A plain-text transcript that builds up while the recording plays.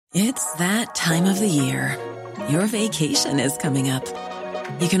It's that time of the year. Your vacation is coming up.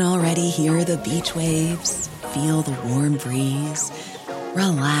 You can already hear the beach waves, feel the warm breeze,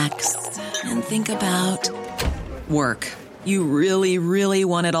 relax, and think about work. You really, really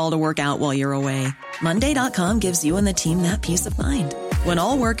want it all to work out while you're away. Monday.com gives you and the team that peace of mind. When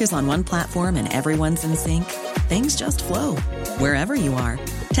all work is on one platform and everyone's in sync, things just flow. Wherever you are,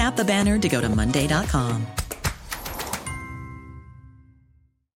 tap the banner to go to Monday.com.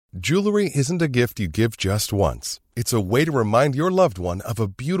 Jewelry isn't a gift you give just once. It's a way to remind your loved one of a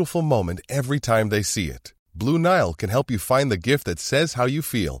beautiful moment every time they see it. Blue Nile can help you find the gift that says how you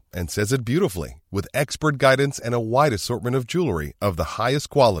feel and says it beautifully, with expert guidance and a wide assortment of jewelry of the highest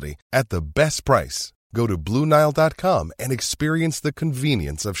quality at the best price. Go to BlueNile.com and experience the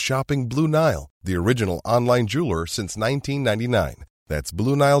convenience of shopping Blue Nile, the original online jeweler since 1999. That's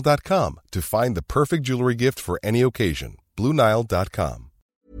BlueNile.com to find the perfect jewelry gift for any occasion. BlueNile.com.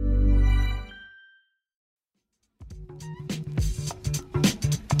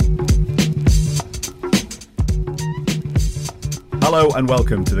 Hello and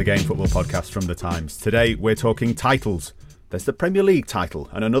welcome to the Game Football Podcast from The Times. Today we're talking titles. There's the Premier League title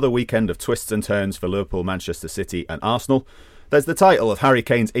and another weekend of twists and turns for Liverpool, Manchester City and Arsenal. There's the title of Harry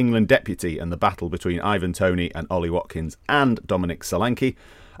Kane's England deputy and the battle between Ivan Toney and Ollie Watkins and Dominic Solanke.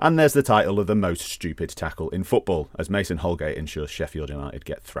 And there's the title of the most stupid tackle in football, as Mason Holgate ensures Sheffield United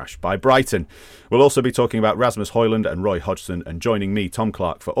get thrashed by Brighton. We'll also be talking about Rasmus Højlund and Roy Hodgson, and joining me, Tom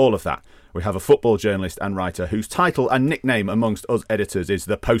Clark, for all of that, we have a football journalist and writer whose title and nickname amongst us editors is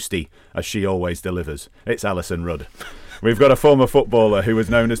the Postie, as she always delivers. It's Alison Rudd. We've got a former footballer who was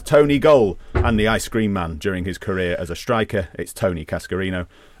known as Tony Goal and the Ice Cream Man during his career as a striker. It's Tony Cascarino.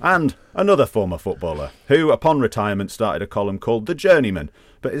 And another former footballer who, upon retirement, started a column called The Journeyman,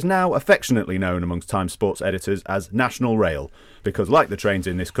 but is now affectionately known amongst Times Sports editors as National Rail, because like the trains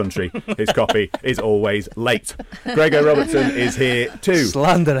in this country, his copy is always late. Gregor Robertson is here too.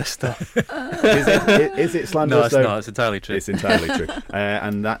 Slanderous stuff. Is it slanderous? No, it's not. It's entirely true. It's entirely true.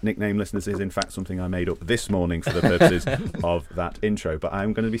 And that nickname, listeners, is in fact something I made up this morning for the purposes of that intro, but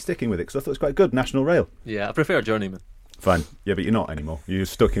I'm going to be sticking with it because I thought it was quite good. National Rail. Yeah, I prefer Journeyman. Fine. Yeah, but you're not anymore. You're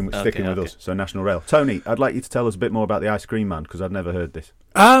sticking with us. So National Rail. Tony, I'd like you to tell us a bit more about the Ice Cream Man, because I've never heard this.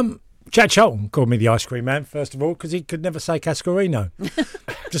 Jack Charlton called me the Ice Cream Man, first of all, because he could never say Cascarino.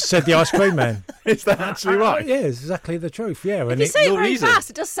 Just said the Ice Cream Man. Is that actually right? Yeah, it's exactly the truth, yeah. If you say it very fast,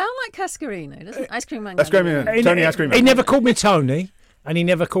 it does sound like Cascarino, doesn't it? Ice Cream Man. Tony Ice Cream Man. He never called me Tony, and he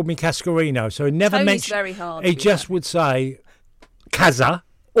never called me Cascarino, so he never Tony's mentioned... very hard. He just would say Kazza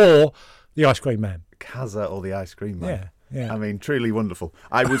or the Ice Cream Man. Kazza or the Ice Cream Man. Yeah. Yeah. I mean, truly wonderful.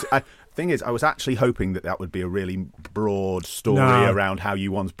 Thing is, I was actually hoping that would be a really broad story around how you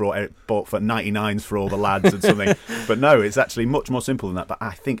once bought for 99s for all the lads and something. But no, it's actually much more simple than that, but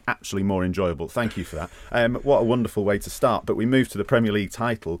I think actually more enjoyable. Thank you for that. What a wonderful way to start. But we move to the Premier League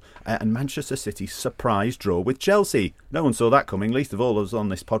title and Manchester City's surprise draw with Chelsea. No one saw that coming, least of all us on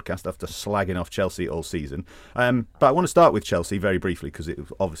this podcast after slagging off Chelsea all season. But I want to start with Chelsea very briefly because it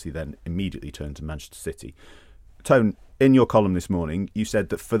obviously then immediately turned to Manchester City. Tone, in your column this morning, you said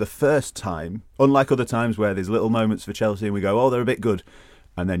that for the first time, unlike other times where there's little moments for Chelsea and we go, oh, they're a bit good,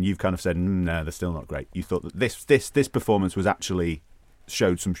 and then you've kind of said, no, they're still not great. You thought that this performance was actually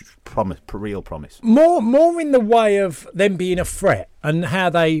showed some real promise. More in the way of them being a threat and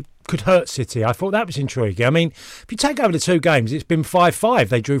how they could hurt City. I thought that was intriguing. I mean, if you take over the two games, it's been 5-5.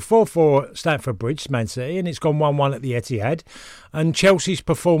 They drew 4-4 at Stamford Bridge, Man City, and it's gone 1-1 at the Etihad. And Chelsea's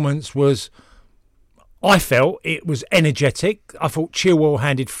performance was... I felt it was energetic. I thought Chilwell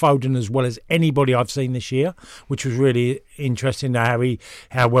handled Foden as well as anybody I've seen this year, which was really interesting how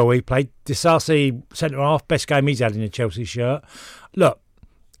well he played. Disasi, centre-half, best game he's had in a Chelsea shirt. Look,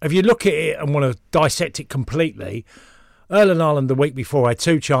 if you look at it and want to dissect it completely, Erling Haaland the week before had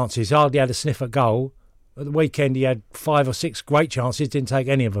 2 chances, hardly had a sniff at goal. At the weekend he had 5 or 6 great chances, didn't take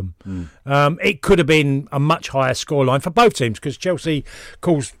any of them. It could have been a much higher scoreline for both teams because Chelsea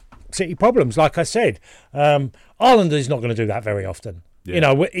caused City problems, like I said. Haaland is not going to do that very often. Yeah. You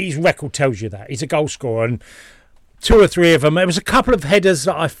know, his record tells you that. He's a goal scorer, and 2 or 3 of them, there was a couple of headers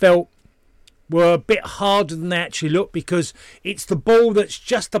that I felt were a bit harder than they actually look because it's the ball that's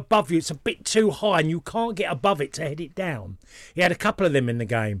just above you. It's a bit too high and you can't get above it to head it down. He had a couple of them in the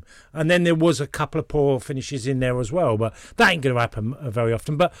game, and then there was a couple of poor finishes in there as well, but that ain't going to happen very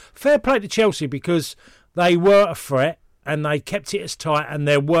often. But fair play to Chelsea because they were a threat and they kept it as tight and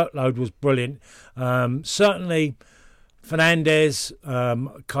their workload was brilliant. Certainly Fernandes,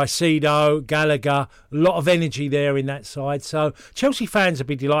 Caicedo, Gallagher, a lot of energy there in that side. So Chelsea fans would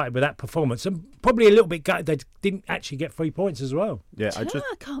be delighted with that performance, and probably a little bit gutted they didn't actually get 3 points as well. Yeah, I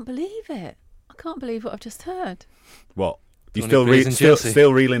can't believe it. I can't believe what I've just heard. What? You Only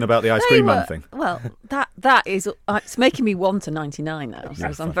still reeling about the ice cream man thing? Well, that is it's making me want a 99 now,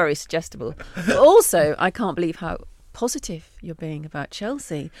 because I'm very suggestible. But also, I can't believe how positive you're being about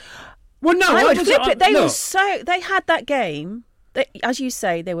Chelsea. Well, no, I would flip it. They look, were they had that game. As you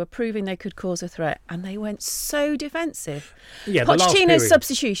say, they were proving they could cause a threat, and they went so defensive. Yeah, the last Pochettino's period.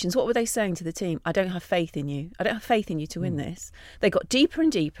 substitutions, what were they saying to the team? I don't have faith in you. I don't have faith in you to win this. They got deeper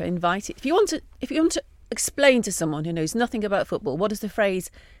and deeper, invited. If you want to explain to someone who knows nothing about football, what does the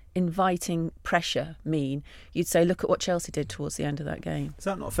phrase inviting pressure mean? You'd say, look at what Chelsea did towards the end of that game. Is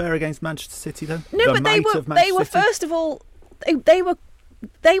that not fair against Manchester City, though? No, but they were first of all,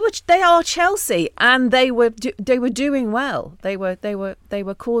 they are Chelsea, and they were doing well. They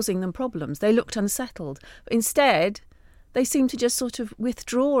were causing them problems. They looked unsettled. Instead, they seemed to just sort of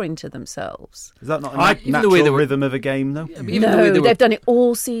withdraw into themselves. Is that not a natural rhythm of a game, though? Yeah, No, they've done it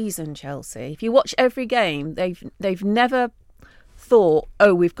all season, Chelsea. If you watch every game, they've never thought,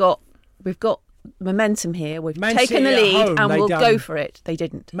 oh, we've got momentum here. We've Man taken the City at lead home, and they we'll done- go for it. They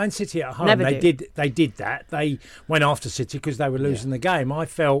didn't. Man City at home, Never they do. did that. They went after City because they were losing the game. I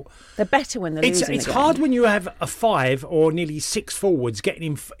felt They're better when they're losing. it's the hard game. when you have a 5 or nearly 6 forwards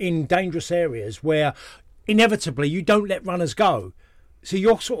getting in dangerous areas where inevitably you don't let runners go, so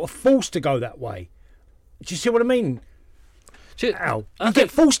you're sort of forced to go that way. Do you see what I mean? You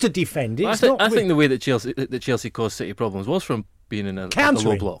get forced to defend. I think the way that Chelsea caused City problems was from being in a low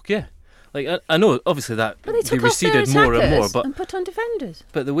Countering. block. Yeah, like I know obviously that But they they took off their receded more and more, attackers but and put on defenders.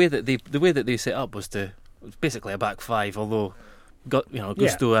 the way that they set up was basically a back 5. Although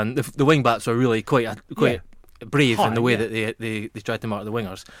Gusto and the wing backs were really quite brave in the way that they tried to mark the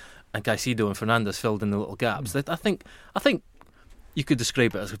wingers, and Caicedo and Fernandes filled in the little gaps. I think you could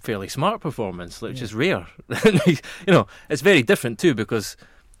describe it as a fairly smart performance, which is rare. It's very different too, because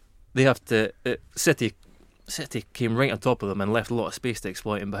they have to City came right on top of them and left a lot of space to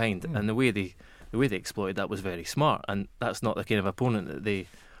exploit in behind, and the way they exploited that was very smart, and that's not the kind of opponent that they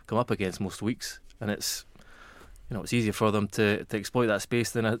come up against most weeks, and it's easier for them to exploit that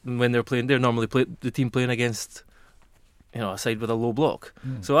space than when they're playing. They're normally the team playing against a side with a low block.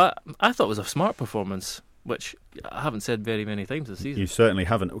 So I thought it was a smart performance, which I haven't said very many times this season. You certainly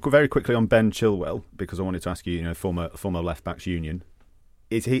haven't. Very quickly on Ben Chilwell, because I wanted to ask you, former left backs union.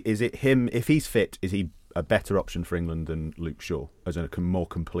 Is it him? If he's fit, is he a better option for England than Luke Shaw as a more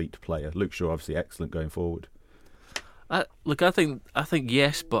complete player? Luke Shaw obviously excellent going forward. I think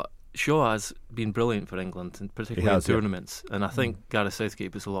yes, but Shaw has been brilliant for England, and particularly in tournaments. And I think Gareth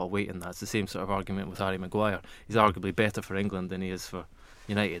Southgate puts a lot of weight in that. It's the same sort of argument with Harry Maguire. He's arguably better for England than he is for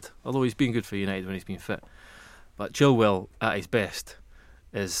United, although he's been good for United when he's been fit. But Chilwell at his best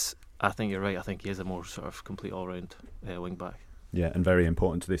is, I think you're right, I think he is a more sort of complete all-round wing back. Yeah, and very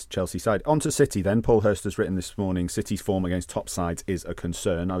important to this Chelsea side. On to City then. Paul Hurst has written this morning, City's form against top sides is a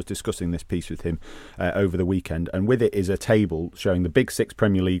concern. I was discussing this piece with him over the weekend, and with it is a table showing the Big Six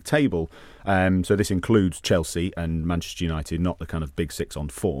Premier League table. So this includes Chelsea and Manchester United, not the kind of Big Six on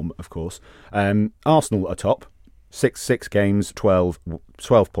form, of course. Arsenal are top. 6 games, 12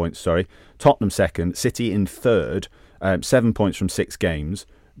 points, Tottenham second, City in third, 7 points from 6 games.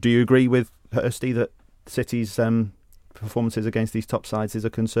 Do you agree with Hursty that City's performances against these top sides is a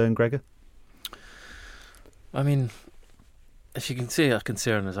concern, Gregor? I mean, if you can say a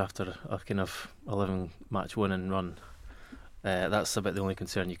concern is after a kind of 11-match winning run, that's about the only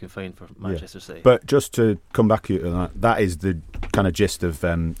concern you can find for Manchester City. But just to come back to that, that is the kind of gist of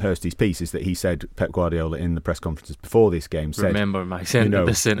Hursty's piece, is that he said, Pep Guardiola in the press conferences before this game said, remember my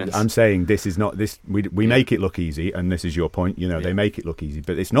sentence. I'm saying this is not this. We make it look easy, and this is your point. They make it look easy,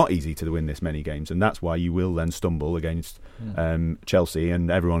 but it's not easy to win this many games, and that's why you will then stumble against Chelsea,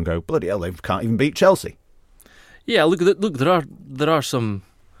 and everyone go, bloody hell, they can't even beat Chelsea. Yeah, look. There are some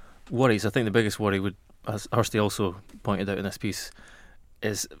worries. I think the biggest worry would, as Hursty also pointed out in this piece,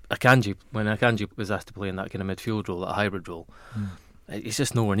 is Akanji. When Akanji was asked to play in that kind of midfield role, that hybrid role, he's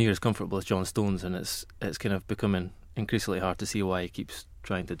just nowhere near as comfortable as John Stones, and it's kind of becoming increasingly hard to see why he keeps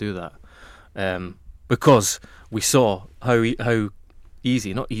trying to do that. Because we saw how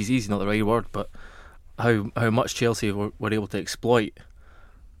easy, not easy, not the right word, but how much Chelsea were able to exploit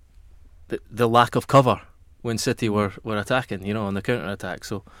the lack of cover when City were attacking, on the counter attack.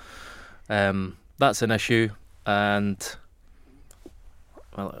 So that's an issue, and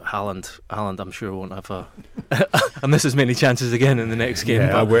Well, Haaland, I'm sure won't have a miss as many chances again in the next game.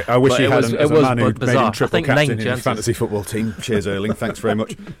 Yeah, but, I wish but he had was, him as a man who bizarre. made him triple captain in his chances. fantasy football team. Cheers, Erling. Thanks very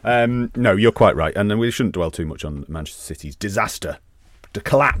much. No, you're quite right, and we shouldn't dwell too much on Manchester City's disaster, the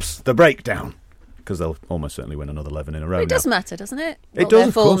collapse, the breakdown, because they'll almost certainly win another 11 in a row. It does matter, doesn't it? It what does, their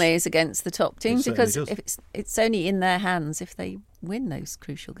of form course. is against the top teams, because does. if it's only in their hands if they win those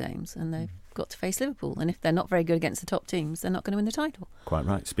crucial games, and they've got to face Liverpool. And if they're not very good against the top teams, they're not going to win the title. Quite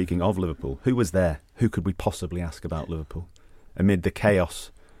right. Speaking of Liverpool, who was there? Who could we possibly ask about Liverpool? Amid the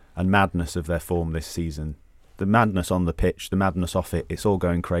chaos and madness of their form this season, the madness on the pitch, the madness off it, it's all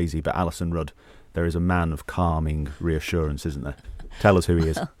going crazy. But Alison Rudd, there is a man of calming reassurance, isn't there? Tell us who he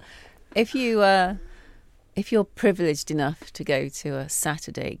is. If you're privileged enough to go to a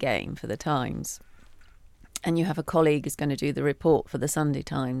Saturday game for the Times, and you have a colleague who's going to do the report for the Sunday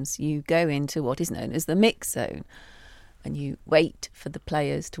Times, you go into what is known as the mix zone, and you wait for the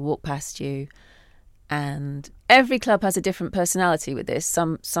players to walk past you. And every club has a different personality with this.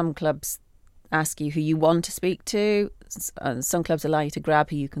 Some clubs ask you who you want to speak to, and some clubs allow you to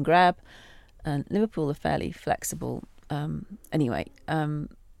grab who you can grab. And Liverpool are fairly flexible. Anyway, a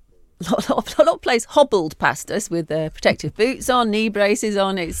lot of players hobbled past us with protective boots on, knee braces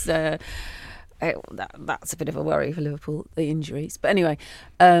on. That's a bit of a worry for Liverpool, the injuries. But anyway,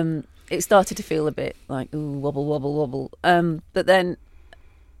 it started to feel a bit like, ooh, wobble, wobble, wobble. But then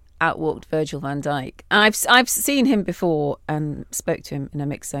out walked Virgil van Dijk. And I've seen him before and spoke to him in a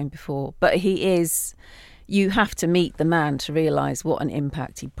mixed zone before. But you have to meet the man to realise what an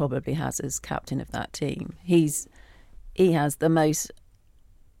impact he probably has as captain of that team. He has the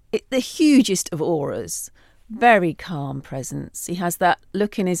hugest of auras. Very calm presence. He has that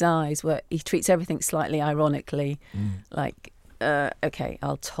look in his eyes where he treats everything slightly ironically, like, okay,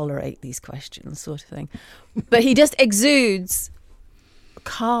 I'll tolerate these questions, sort of thing. But he just exudes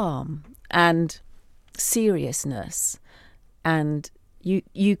calm and seriousness. And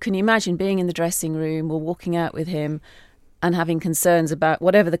you can imagine being in the dressing room or walking out with him and having concerns about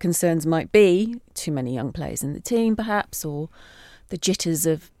whatever the concerns might be, too many young players in the team perhaps, or the jitters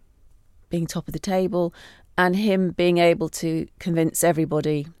of being top of the table, and him being able to convince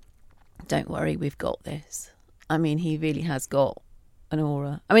everybody, don't worry, we've got this. I mean, he really has got an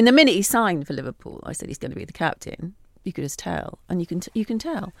aura. I mean, the minute he signed for Liverpool, I said he's going to be the captain. You could just tell, and you can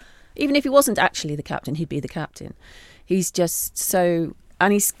tell. Even if he wasn't actually the captain, he'd be the captain. He's just so,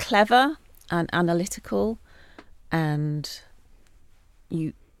 and he's clever and analytical, and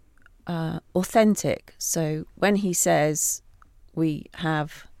authentic. So when he says we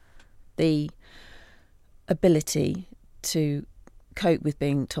have the ability to cope with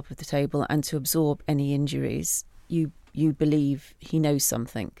being top of the table and to absorb any injuries, you believe he knows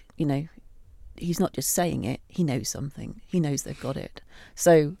something. You know, he's not just saying it, he knows something. He knows they've got it.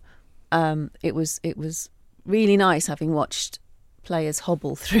 So it was really nice, having watched players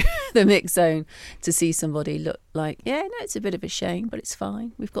hobble through the mix zone, to see somebody look like, yeah, no, it's a bit of a shame, but it's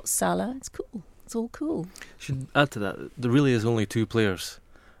fine. We've got Salah. It's cool. It's all cool. Should add to that, there really is only two players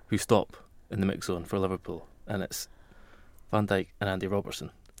who stop in the mix zone for Liverpool, and it's Van Dijk and Andy Robertson.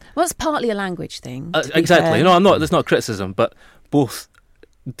 Well, it's partly a language thing. Exactly. No, I'm not. That's not criticism, but both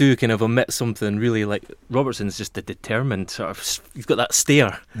do kind of omit something really. Like Robertson's just a determined sort of. He's got that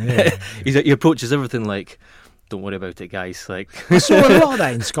stare. Yeah. He approaches everything like, "Don't worry about it, guys." Like I saw a lot of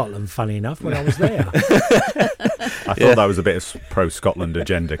that in Scotland, funny enough, when I was there. I thought that was a bit of pro-Scotland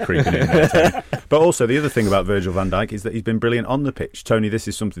agenda creeping in there, Tony. But also, the other thing about Virgil van Dijk is that he's been brilliant on the pitch. Tony, this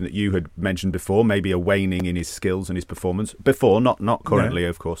is something that you had mentioned before, maybe a waning in his skills and his performance. Before, not currently,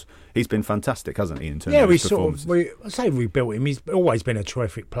 of course. He's been fantastic, hasn't he, in terms of his performances? We built him. He's always been a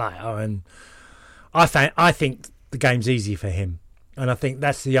terrific player, and I think the game's easy for him. And I think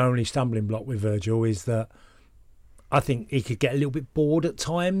that's the only stumbling block with Virgil, is that I think he could get a little bit bored at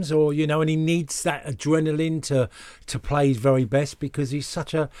times, or and he needs that adrenaline to play his very best, because he's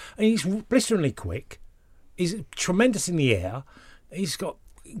he's blisteringly quick. He's tremendous in the air. He's got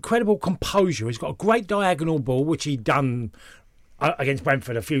incredible composure. He's got a great diagonal ball, which he'd done against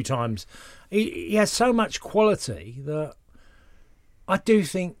Brentford a few times. He has so much quality that I do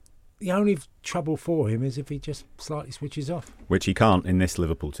think the only trouble for him is if he just slightly switches off. Which he can't in this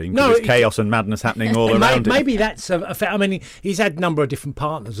Liverpool team, because there's chaos and madness happening all around him. Maybe that's a fair. I mean, he's had a number of different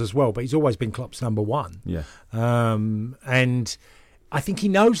partners as well, but he's always been Klopp's number one. Yeah. And I think he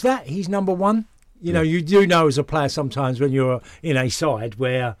knows that. He's number one. You do know as a player sometimes when you're in a side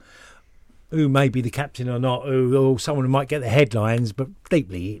where who may be the captain or not, or someone who might get the headlines, but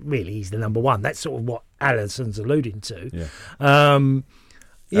deeply, really, he's the number one. That's sort of what Allison's alluding to. Yeah.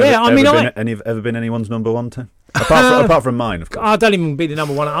 Ever been anyone's number one, Tim? Apart from mine, of course. I don't even be the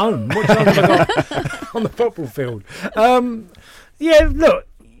number one at home. What chance have I got on the football field? Yeah, look,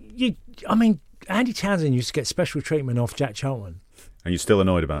 Andy Townsend used to get special treatment off Jack Charlton. And you're still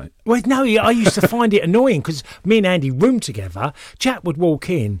annoyed about it? Well, no, I used to find it annoying because me and Andy roomed together. Jack would walk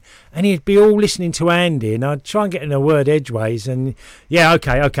in and he'd be all listening to Andy, and I'd try and get in a word edgeways, and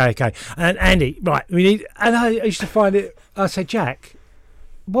okay. And Andy, right, and I used to find it. I'd say, Jack,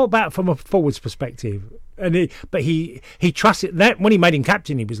 what about from a forwards perspective? And he trusted that when he made him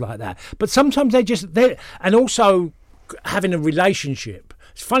captain, he was like that. But sometimes and also having a relationship.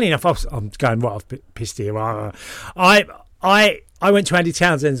 It's funny enough. I'm going right off pissed here. I went to Andy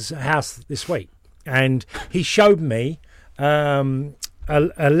Townsend's house this week, and he showed me a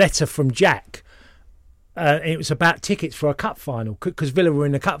letter from Jack. And it was about tickets for a cup final because Villa were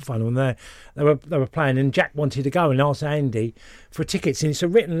in the cup final and they were playing, and Jack wanted to go and asked Andy for tickets. And it's a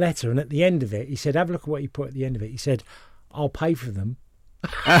written letter, and at the end of it, he said, "Have a look at what he put at the end of it." He said, "I'll pay for them."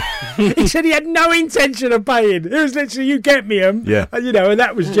 He said he had no intention of paying. It was literally, "You get me them," and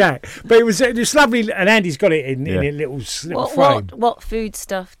that was Jack. But it was lovely, and Andy's got it in a little frame. What food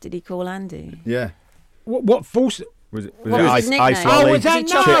stuff did he call Andy? Yeah. What false? Was it his nickname? ice lolly? Was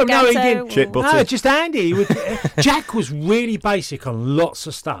that? No, he didn't. Chip butter. No, just Andy. Jack was really basic on lots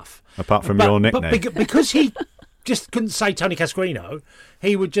of stuff. Apart from your nickname. But because he just couldn't say Tony Cascarino,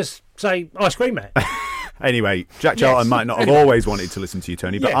 he would just say ice cream man. Anyway, Jack Charlton might not have always wanted to listen to you,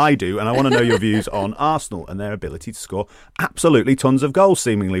 Tony, but I do, and I want to know your views on Arsenal and their ability to score absolutely tons of goals,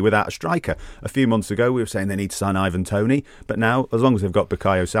 seemingly, without a striker. A few months ago, we were saying they need to sign Ivan Toney, but now, as long as they've got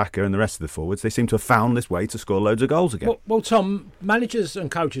Bukayo Saka and the rest of the forwards, they seem to have found this way to score loads of goals again. Well, Tom, managers and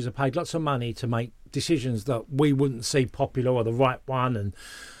coaches are paid lots of money to make decisions that we wouldn't see popular or the right one, and,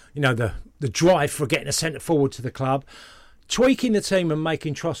 the drive for getting a centre forward to the club. Tweaking the team and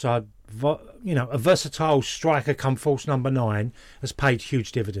making Trossard a versatile striker come false number 9 has paid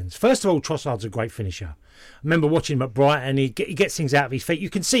huge dividends. First of all, Trossard's a great finisher. I remember watching him at Brighton. He gets things out of his feet. You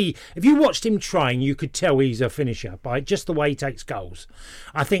can see, if you watched him train, you could tell he's a finisher by just the way he takes goals.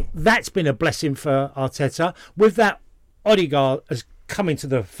 I think that's been a blessing for Arteta. With that, Odegaard has come into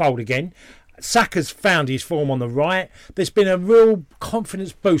the fold again. Saka's found his form on the right. There's been a real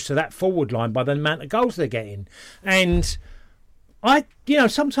confidence boost to that forward line by the amount of goals they're getting. And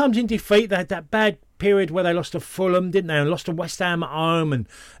sometimes in defeat, they had that bad period where they lost to Fulham, didn't they? And lost to West Ham at home, and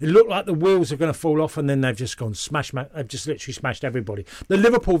it looked like the wheels are going to fall off, and then they've just gone they've just literally smashed everybody. The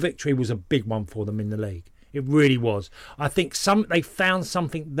Liverpool victory was a big one for them in the league. It really was. I think they found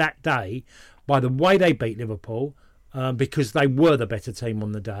something that day by the way they beat Liverpool, because they were the better team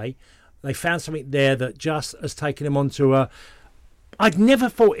on the day. They found something there that just has taken them onto a... I'd never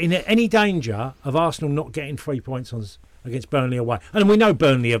thought in any danger of Arsenal not getting 3 points against Burnley away. And we know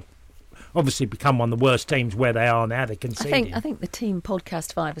Burnley have obviously become one of the worst teams where they are now. They're conceding. I think the team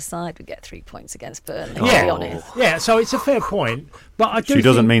podcast 5-a-side would get 3 points against Burnley, to be honest. Yeah, so it's a fair point. But She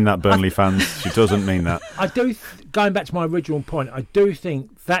doesn't mean that, Burnley fans. She doesn't mean that. Going back to my original point, I do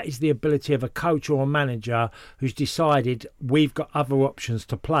think that is the ability of a coach or a manager who's decided we've got other options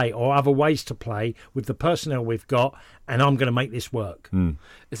to play or other ways to play with the personnel we've got, and I'm going to make this work.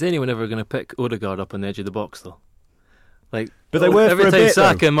 Is anyone ever going to pick Odegaard up on the edge of the box, though? But they were every for a time bit,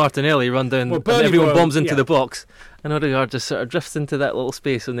 Saka though. and Martinelli run down, and everyone bombs into the box, and Odegaard just sort of drifts into that little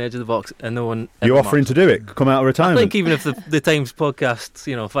space on the edge of the box, and no one. You offering to do it? Come out of retirement? I think even if the Times podcast,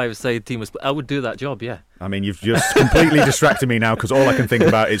 5-a-side team was, I would do that job. Yeah. I mean, you've just completely distracted me now because all I can think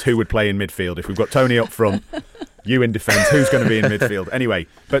about is who would play in midfield. If we've got Tony up front, you in defence, who's going to be in midfield? Anyway,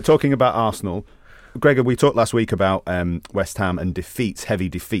 but talking about Arsenal, Gregor, we talked last week about West Ham and heavy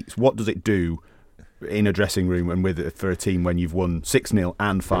defeats. What does it do in a dressing room and for a team when you've won 6-0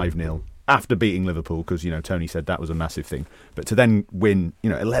 and 5-0 after beating Liverpool? Because Tony said that was a massive thing, but to then win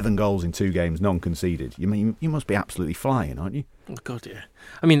 11 goals in 2 games non-conceded, you must be absolutely flying, aren't you? Oh God, yeah.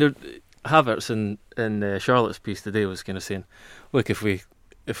 I mean, Havertz in Charlotte's piece today was kind of saying, look, if we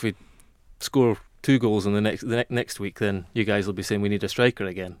score 2 goals in the next week, then you guys will be saying we need a striker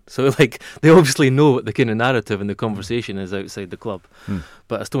again. So they obviously know what the kind of narrative and the conversation is outside the club.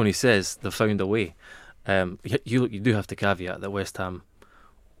 But as Tony says, they've found a way. You do have to caveat that West Ham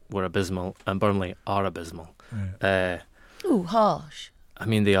were abysmal and Burnley are abysmal. Harsh. I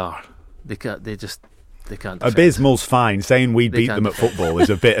mean, they are. They can't defend. Abysmal's fine. Saying we beat them at football is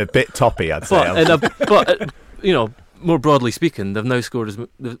a bit toppy, I'd say. But more broadly speaking, they've now scored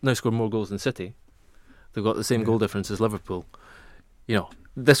more goals than City. They've got the same goal difference as Liverpool.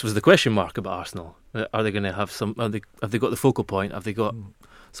 This was the question mark about Arsenal. Are they going to have some? Have they got the focal point? Have they got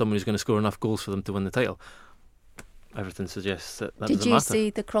someone who's going to score enough goals for them to win the title? Everything suggests that doesn't matter. Did you see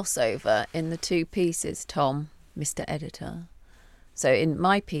the crossover in the 2 pieces, Tom? Mr. Editor. So in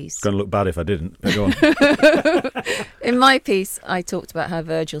my piece... It's going to look bad if I didn't. Go on. In my piece, I talked about how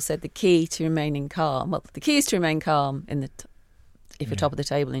Virgil said the key to remaining calm. Well, the key is to remain calm if you're top of the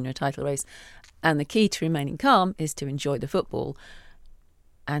table in your title race. And the key to remaining calm is to enjoy the football.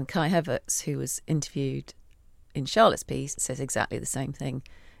 And Kai Havertz, who was interviewed in Charlotte's piece, says exactly the same thing.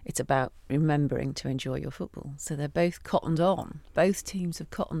 It's about remembering to enjoy your football. So they're both cottoned on. Both teams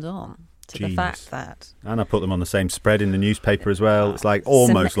have cottoned on to the fact that... And I put them on the same spread in the newspaper as well. It's like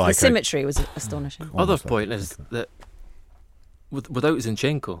almost like... The symmetry was astonishing. Other point is that without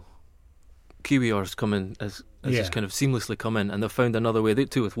Zinchenko, QER's come in as just kind of seamlessly come in, and they've found another way. They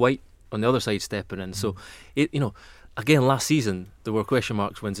too, with White on the other side stepping in. So, again, last season there were question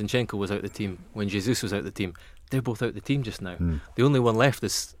marks when Zinchenko was out the team, when Jesus was out the team. They're both out the team just now. The only one left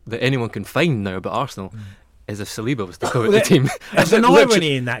that anyone can find now about Arsenal is if Saliba was to go out the team. There's an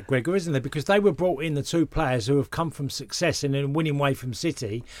irony in that, Gregor, isn't there? Because they were brought in, the two players who have come from success in a winning way from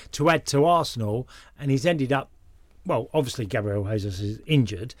City to add to Arsenal, and he's ended up, well, obviously Gabriel Jesus is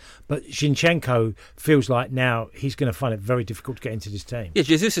injured, but Zinchenko feels like now he's going to find it very difficult to get into this team. Yeah,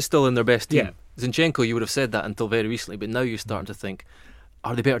 Jesus is still in their best team. Yeah. Zinchenko, you would have said that until very recently, but now you're starting to think,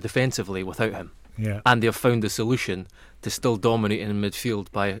 are they better defensively without him? Yeah. And they've found the solution to still dominating in midfield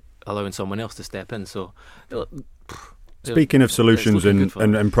by allowing someone else to step in. So, speaking of solutions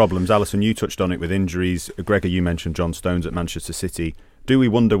and problems, Alison, you touched on it with injuries. Gregor, you mentioned John Stones at Manchester City. Do we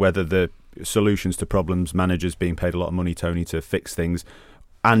wonder whether the solutions to problems, managers being paid a lot of money, Tony, to fix things,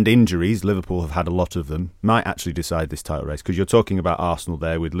 and injuries, Liverpool have had a lot of them, might actually decide this title race? Because you're talking about Arsenal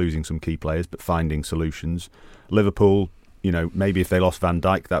there with losing some key players but finding solutions. Liverpool, maybe if they lost Van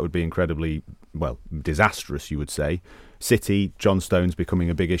Dijk, that would be incredibly, disastrous, you would say. City, John Stones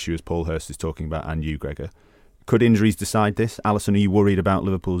becoming a big issue, as Paul Hurst is talking about, and you, Gregor. Could injuries decide this? Alison, are you worried about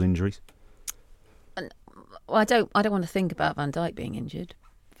Liverpool's injuries? Well, I don't want to think about Van Dijk being injured,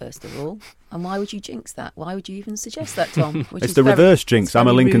 first of all. And why would you jinx that? Why would you even suggest that, Tom? It's the reverse jinx. I'm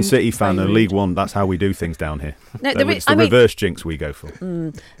a Lincoln City fan and League One. That's how we do things down here. No, it's the reverse jinx we go for.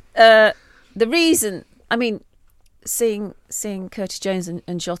 The reason, seeing Curtis Jones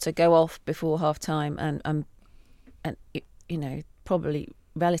and Jota go off before half-time and probably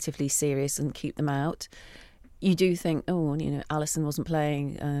relatively serious and keep them out, you do think, Alisson wasn't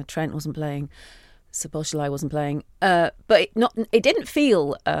playing, Trent wasn't playing, Szoboszlai wasn't playing, but it didn't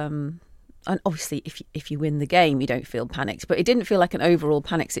feel, and obviously if you win the game you don't feel panicked, but it didn't feel like an overall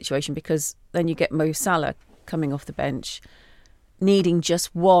panic situation, because then you get Mo Salah coming off the bench needing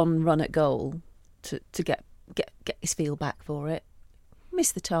just one run at goal to get his feel back for it.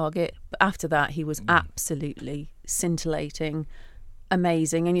 Missed the target, but after that he was absolutely scintillating,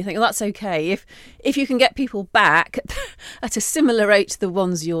 amazing, and you think, well, that's okay if you can get people back at a similar rate to the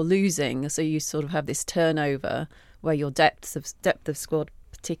ones you're losing, so you sort of have this turnover where your depth of squad,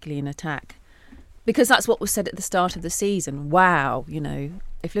 particularly in attack, because that's what was said at the start of the season. Wow,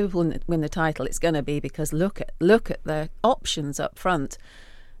 if Liverpool win the title, it's going to be because look at their options up front.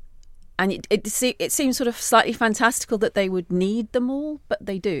 And it seems sort of slightly fantastical that they would need them all, but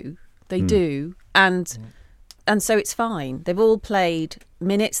they do. They do. And so it's fine. They've all played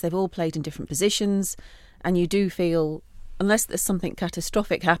minutes, they've all played in different positions, and you do feel, unless there's something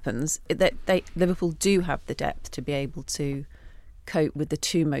catastrophic happens, that Liverpool do have the depth to be able to cope with the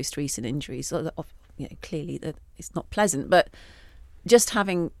two most recent injuries. Clearly it's not pleasant, but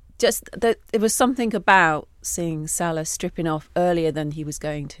there was something about seeing Salah stripping off earlier than he was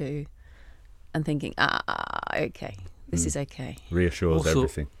going to, and thinking, okay, this is okay. Reassures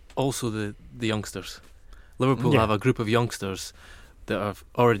everything. Also, the youngsters. Liverpool have a group of youngsters that have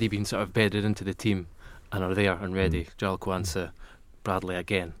already been sort of bedded into the team and are there and ready. Joel Kwanzaa, Bradley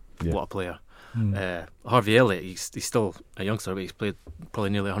again, what a player. Harvey Elliott, he's still a youngster, but he's played probably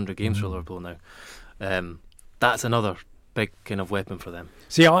nearly 100 games for Liverpool now. That's another big kind of weapon for them.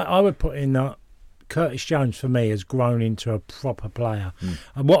 See, I would put in Curtis Jones, for me, has grown into a proper player.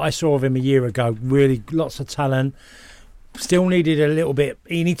 And what I saw of him a year ago, really lots of talent, still needed a little bit,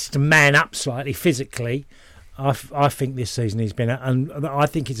 he needs to man up slightly physically. I think this season he's been, and I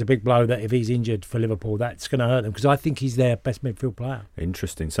think it's a big blow that if he's injured for Liverpool, that's going to hurt them, because I think he's their best midfield player.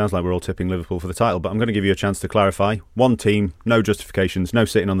 Interesting. Sounds like we're all tipping Liverpool for the title, but I'm going to give you a chance to clarify. One team, no justifications, no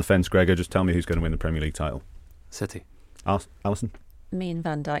sitting on the fence, Gregor. Just tell me who's going to win the Premier League title. City. Alison? Me and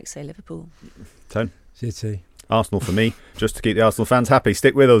Van Dijk say Liverpool. Tone? City. Arsenal for me, just to keep the Arsenal fans happy.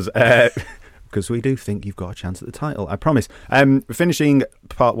 Stick with us. Because we do think you've got a chance at the title, I promise. Finishing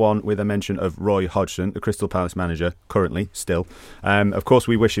part one with a mention of Roy Hodgson, the Crystal Palace manager, currently, still. Of course,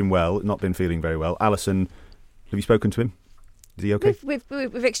 we wish him well, not been feeling very well. Alison, have you spoken to him? Is he okay?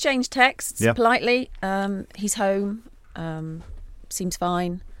 We've exchanged texts politely. He's home. Seems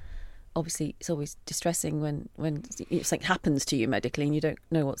fine. Obviously, it's always distressing when something happens to you medically and you don't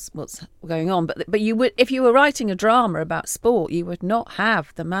know what's going on. But you would, if you were writing a drama about sport, you would not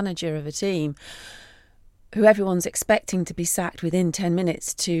have the manager of a team who everyone's expecting to be sacked within 10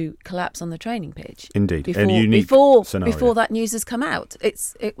 minutes to collapse on the training pitch. Indeed, before, a unique scenario. Before that news has come out.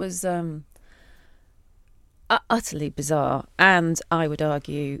 It was utterly bizarre, and I would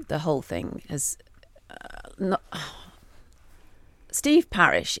argue the whole thing is not. Steve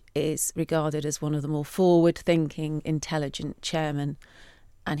Parish is regarded as one of the more forward-thinking, intelligent chairmen,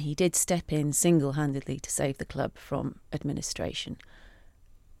 and he did step in single-handedly to save the club from administration.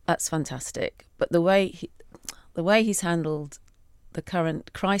 That's fantastic. But the way he's handled the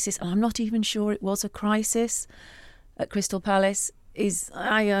current crisis, and I'm not even sure it was a crisis at Crystal Palace,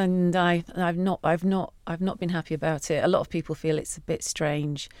 I've not been happy about it. A lot of people feel it's a bit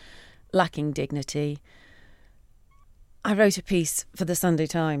strange, lacking dignity. I wrote a piece for the Sunday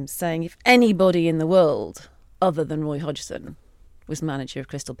Times saying if anybody in the world other than Roy Hodgson was manager of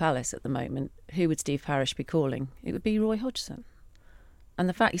Crystal Palace at the moment, who would Steve Parish be calling? It would be Roy Hodgson. And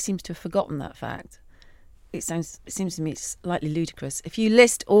the fact he seems to have forgotten that fact, it seems to me slightly ludicrous. If you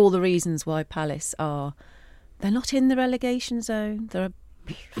list all the reasons why Palace they're not in the relegation zone. There are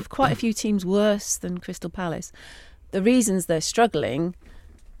quite a few teams worse than Crystal Palace. The reasons they're struggling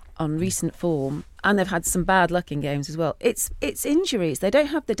on recent form, and they've had some bad luck in games as well. It's injuries. They don't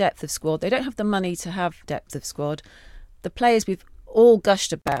have the depth of squad. They don't have the money to have depth of squad. The players we've all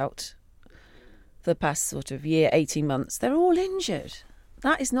gushed about for the past sort of year, 18 months, they're all injured.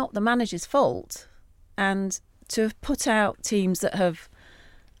 That is not the manager's fault. And to have put out teams that have,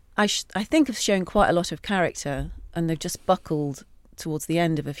 I think, have shown quite a lot of character, and they've just buckled towards the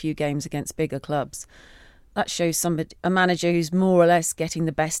end of a few games against bigger clubs. That shows a manager who's more or less getting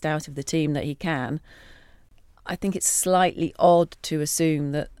the best out of the team that he can. I think it's slightly odd to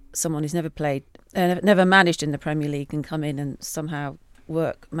assume that someone who's never managed in the Premier League can come in and somehow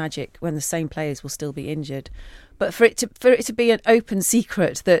work magic when the same players will still be injured. But for it to be an open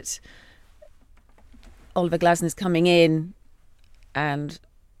secret that Oliver Glasner's coming in and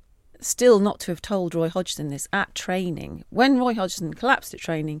still not to have told Roy Hodgson this at training. When Roy Hodgson collapsed at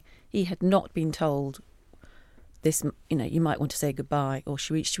training, he had not been told this, you might want to say goodbye, or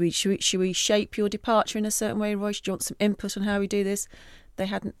should we shape your departure in a certain way, Roy? Do you want some input on how we do this? They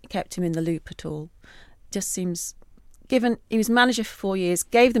hadn't kept him in the loop at all. Just seems, given he was manager for 4 years,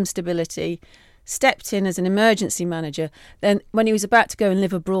 gave them stability, stepped in as an emergency manager. Then when he was about to go and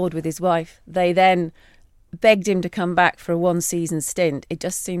live abroad with his wife, they then begged him to come back for a one-season stint. It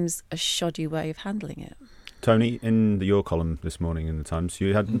just seems a shoddy way of handling it. Tony, in your column this morning in the Times,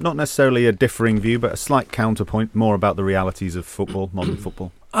 you had not necessarily a differing view, but a slight counterpoint, more about the realities of football, modern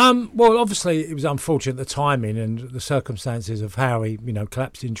football. Well, obviously it was unfortunate, the timing and the circumstances of how he,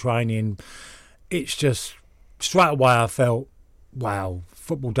 collapsed in training. It's just, straight away I felt, wow,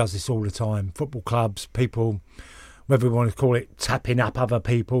 football does this all the time. Football clubs, people, whether we want to call it tapping up other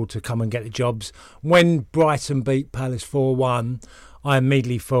people to come and get the jobs. When Brighton beat Palace 4-1, I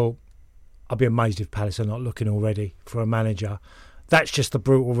immediately thought, I'd be amazed if Palace are not looking already for a manager. That's just the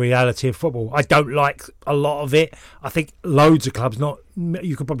brutal reality of football. I don't like a lot of it. I think loads of clubs,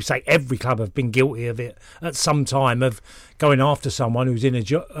 you could probably say every club, have been guilty of it at some time, of going after someone who's in a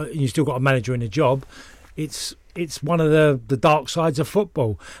job, and you've still got a manager in a job. It's one of the dark sides of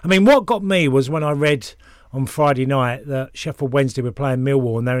football. I mean, what got me was when I read on Friday night that Sheffield Wednesday were playing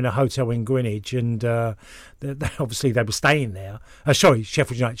Millwall, and they're in a hotel in Greenwich, and obviously they were staying there.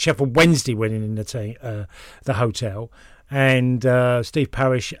 Sheffield Wednesday went in the hotel, and Steve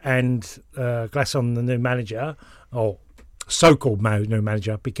Parish and Glasson, the new manager, or so-called new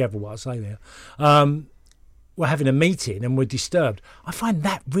manager, be careful what I say there, were having a meeting and were disturbed. I find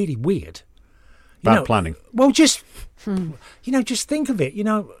that really weird. Bad planning. Well, just think of it.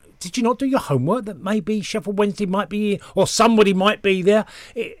 Did you not do your homework that maybe Sheffield Wednesday might be, or somebody might be there?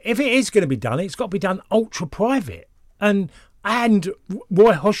 If it is going to be done, it's got to be done ultra private. And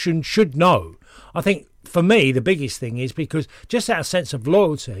Roy Hodgson should know. I think for me the biggest thing is because just out of sense of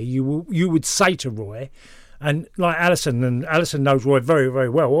loyalty, you would say to Roy, and like Alison knows Roy very, very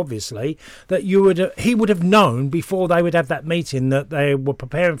well, obviously, that he would have known before they would have that meeting that they were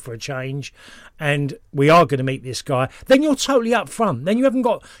preparing for a change, and we are going to meet this guy. Then you're totally up front. Then you haven't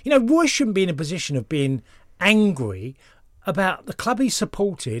got, Roy shouldn't be in a position of being angry about the club he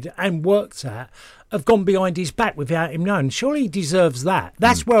supported and worked at have gone behind his back without him knowing. Surely he deserves that.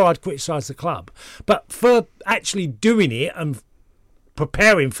 That's where I'd criticise the club. But for actually doing it and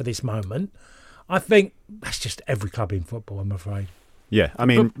preparing for this moment, I think that's just every club in football, I'm afraid. Yeah, I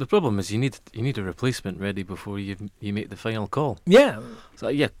mean, the problem is you need a replacement ready before you make the final call. Yeah. So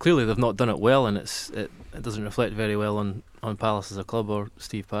yeah, clearly they've not done it well, and it doesn't reflect very well on Palace as a club or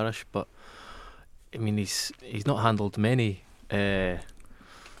Steve Parish. But I mean, he's not handled many sort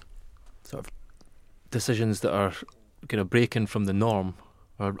of decisions that are kind of breaking from the norm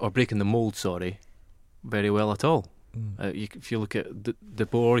or breaking the mould. Very well at all. If you look at De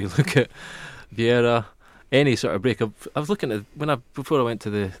Boer, you look at Vieira. Any sort of breakup. I was looking at before I went to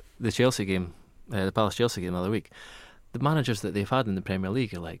the Chelsea game, the Palace Chelsea game the other week. The managers that they've had in the Premier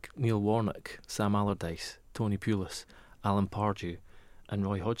League are like Neil Warnock, Sam Allardyce, Tony Pulis, Alan Pardew, and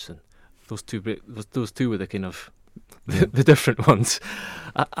Roy Hodgson. Those two were the kind of the different ones.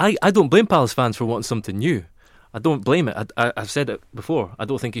 I don't blame Palace fans for wanting something new. I don't blame it. I've said it before. I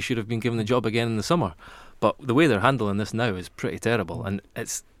don't think he should have been given the job again in the summer. But the way they're handling this now is pretty terrible, and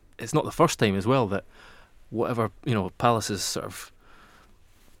it's not the first time as well that. Whatever, Palace's sort of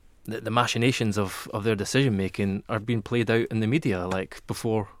the machinations of their decision making are being played out in the media, like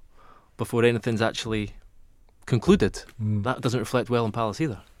before anything's actually concluded. That doesn't reflect well on Palace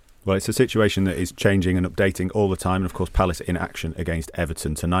either. Well, it's a situation that is changing and updating all the time, and of course Palace in action against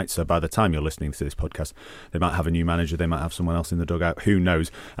Everton tonight, so by the time you're listening to this podcast they might have a new manager, they might have someone else in the dugout, who knows.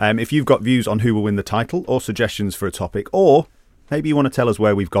 If you've got views on who will win the title or suggestions for a topic, or maybe you want to tell us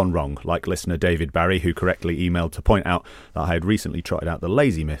where we've gone wrong, like listener David Barry, who correctly emailed to point out that I had recently trotted out the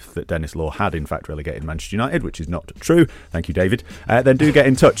lazy myth that Dennis Law had in fact relegated Manchester United, which is not true. Thank you, David. Then do get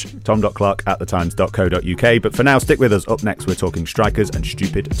in touch, tom.clark@thetimes.co.uk. But for now, stick with us. Up next, we're talking strikers and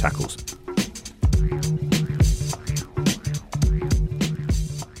stupid tackles.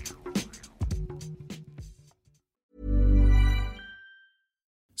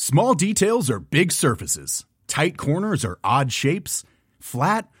 Small details are big surfaces. Tight corners or odd shapes,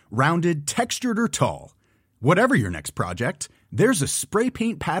 flat, rounded, textured, or tall. Whatever your next project, there's a spray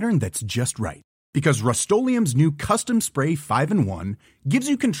paint pattern that's just right. Because Rust-Oleum's new Custom Spray 5-in-1 gives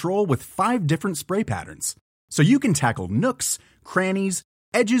you control with 5 different spray patterns. So you can tackle nooks, crannies,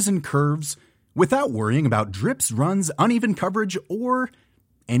 edges, and curves without worrying about drips, runs, uneven coverage, or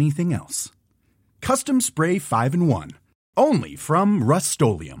anything else. Custom Spray 5-in-1. Only from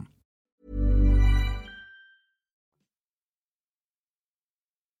Rust-Oleum.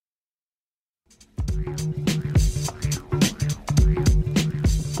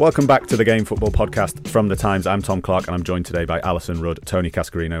 Welcome back to the Game Football Podcast from The Times. I'm Tom Clark and I'm joined today by Alison Rudd, Tony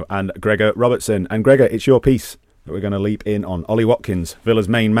Cascarino and Gregor Robertson. And Gregor, it's your piece that we're going to leap in on. Ollie Watkins, Villa's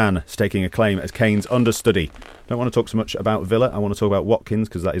main man, staking a claim as Kane's understudy. Don't want to talk so much about Villa. I want to talk about Watkins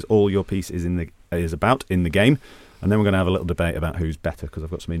because that is all your piece is about in the game. And then we're going to have a little debate about who's better because I've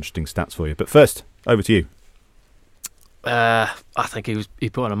got some interesting stats for you. But first, over to you. I think he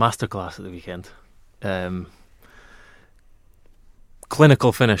put on a masterclass at the weekend.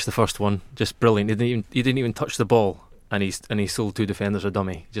 Clinical finish, the first one, just brilliant. He didn't even touch the ball, and he sold 2 defenders a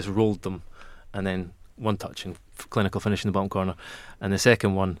dummy. Just rolled them, and then one touch and clinical finish in the bottom corner. And the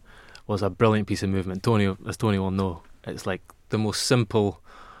second one was a brilliant piece of movement. As Tony will know, it's like the most simple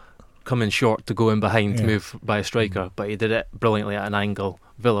coming short to go in behind move by a striker, but he did it brilliantly at an angle.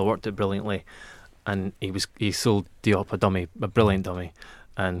 Villa worked it brilliantly, and he sold Diop a dummy, a brilliant dummy,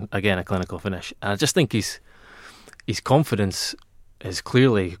 and again a clinical finish. And I just think his confidence is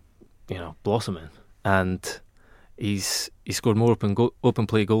clearly, blossoming, and he's scored more open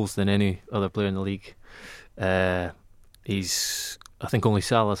play goals than any other player in the league. I think only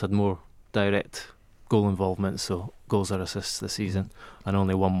Salah's had more direct goal involvement, so goals or assists this season, and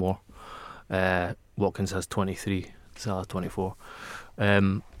only one more. Watkins has 23, Salah 24.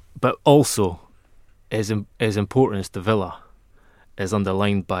 But also, his importance to Villa is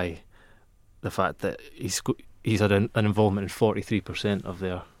underlined by the fact that he's had an involvement in 43% of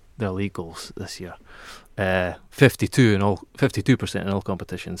their league goals this year, 52% in all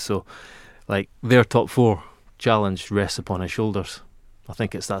competitions. So, like, their top 4 challenge rests upon his shoulders. I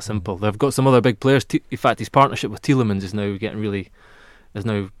think it's that simple. They've got some other big players. In fact, his partnership with Tielemans is now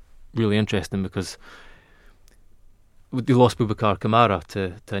really interesting because they lost Boubacar Kamara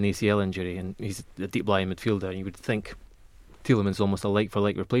to an ACL injury, and he's a deep lying midfielder. And you would think Tielemans is almost a like for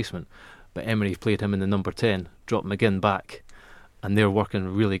like replacement. But Emery played him in the number 10, dropped McGinn back, and they're working a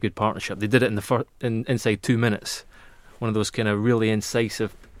really good partnership. They did it in inside 2 minutes. One of those kind of really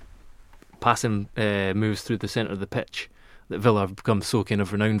incisive passing moves through the centre of the pitch that Villa have become so kind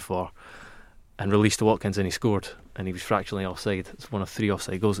of renowned for, and released to Watkins, and he scored, and he was fractionally offside. It's one of 3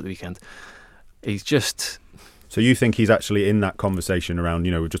 offside goals at the weekend. He's just So you think he's actually in that conversation around,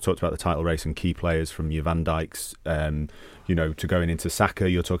 we've just talked about the title race and key players from your Van Dijks, to going into Saka,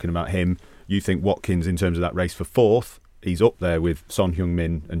 you're talking about him. You think Watkins, in terms of that race for fourth, he's up there with Son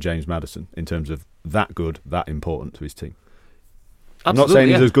Heung-min and James Maddison in terms of that good, that important to his team. I'm not saying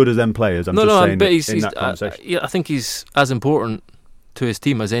he's as good as them players. I'm just saying but in that conversation. I think he's as important to his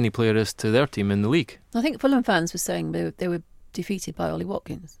team as any player is to their team in the league. I think Fulham fans were saying they were defeated by Ollie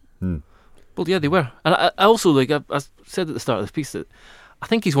Watkins. Well, yeah, they were. And I also, I said at the start of this piece, that I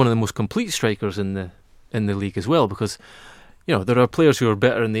think he's one of the most complete strikers in the league as well, because there are players who are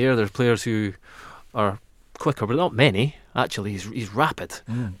better in the air. There's players who are quicker, but not many. Actually, he's rapid.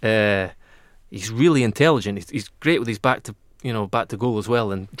 He's really intelligent. He's great with his back to goal as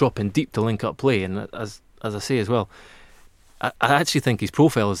well, and dropping deep to link up play. And as I say as well, I actually think his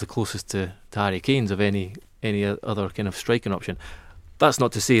profile is the closest to Harry Kane's of any other kind of striking option. That's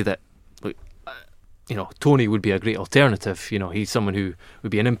not to say that Tony would be a great alternative. He's someone who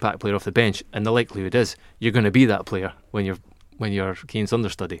would be an impact player off the bench, and the likelihood is you're going to be that player when you're Kane's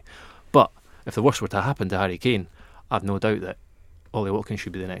understudy. But if the worst were to happen to Harry Kane, I've no doubt that Ollie Watkins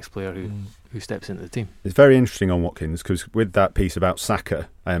should be the next player who steps into the team. It's very interesting on Watkins, because with that piece about Saka,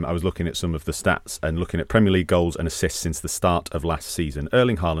 I was looking at some of the stats and looking at Premier League goals and assists since the start of last season.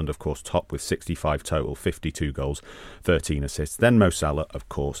 Erling Haaland, of course, top with 65 total, 52 goals, 13 assists. Then Mo Salah, of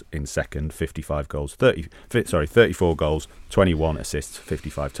course, in second, 55 goals, 34 goals, 21 assists,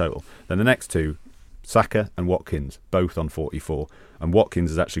 55 total. Then the next two, Saka and Watkins, both on 44. And Watkins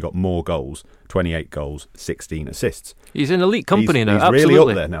has actually got more goals, 28 goals, 16 assists. He's in elite company now. He's absolutely.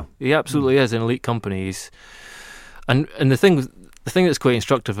 Really up there now. He absolutely is in elite company. And the thing that's quite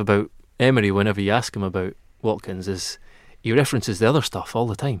instructive about Emery, whenever you ask him about Watkins, is he references the other stuff all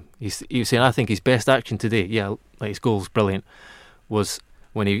the time. He was saying, I think his best action today, his goal's brilliant, was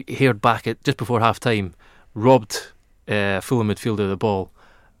when he heard back at just before half time, robbed Fulham midfielder of the ball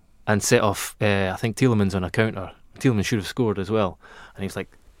and set off, I think, Tielemans on a counter. Tielemans should have scored as well. And he's like,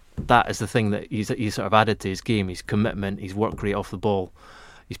 that is the thing that he's sort of added to his game, his commitment, his work rate off the ball,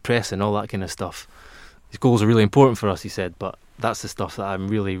 his pressing, all that kind of stuff. His goals are really important for us, he said, but that's the stuff that I'm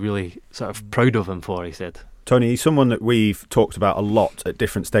really, really sort of proud of him for, he said. Tony, he's someone that we've talked about a lot at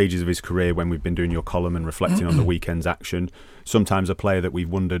different stages of his career when we've been doing your column and reflecting on the weekend's action. Sometimes a player that we've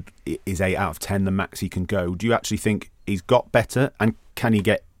wondered, is 8 out of 10 the max he can go? Do you actually think he's got better, and can he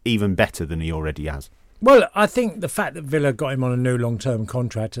get even better than he already has? Well, I think the fact that Villa got him on a new long-term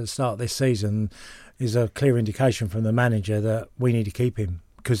contract at the start of this season is a clear indication from the manager that we need to keep him,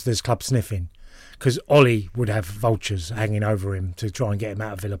 because there's club sniffing. Because Ollie would have vultures hanging over him to try and get him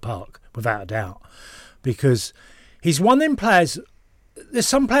out of Villa Park, without a doubt. Because he's one of them players. There's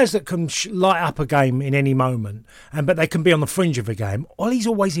some players that can light up a game in any moment, but they can be on the fringe of a game. Ollie's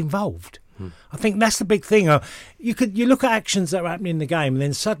always involved. I think that's the big thing. You look at actions that are happening in the game, and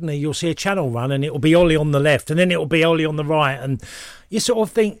then suddenly you'll see a channel run, and it will be Ollie on the left, and then it will be Ollie on the right, and you sort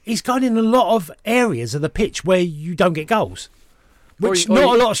of think he's going in a lot of areas of the pitch where you don't get goals, which a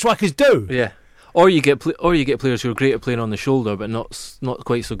lot of strikers do. Yeah. Or you get players who are great at playing on the shoulder, but not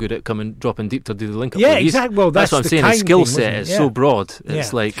quite so good at dropping deep to do the link up. Yeah, exactly. Well, that's what I'm saying. His skill set is so broad.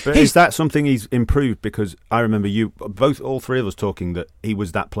 It's like, but is that something he's improved? Because I remember all three of us talking that he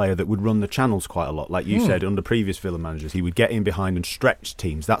was that player that would run the channels quite a lot. Like you said, under previous Villa managers, he would get in behind and stretch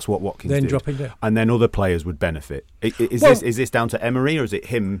teams. That's what Watkins did. Dropping down, and then other players would benefit. Is this down to Emery, or is it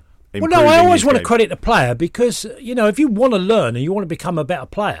him? Well, no, I always want to credit the player, because if you want to learn and you want to become a better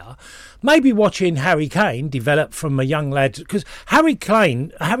player, maybe watching Harry Kane develop from a young lad. Because Harry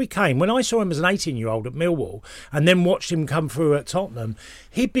Kane, when I saw him as an 18-year-old at Millwall and then watched him come through at Tottenham,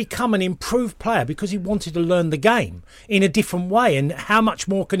 he'd become an improved player because he wanted to learn the game in a different way. And how much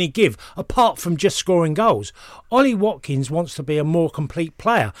more can he give apart from just scoring goals? Ollie Watkins wants to be a more complete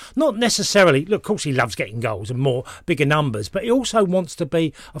player. Not necessarily, look, of course he loves getting goals and bigger numbers, but he also wants to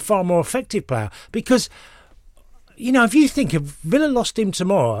be a far more effective player. Because, if you think if Villa lost him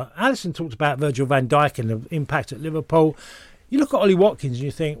tomorrow, Alisson talked about Virgil van Dijk and the impact at Liverpool. You look at Ollie Watkins and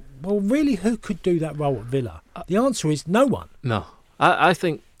you think, well, really, who could do that role at Villa? The answer is no one. No. I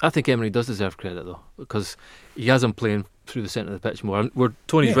think Emery does deserve credit, though, because he has him playing through the centre of the pitch more.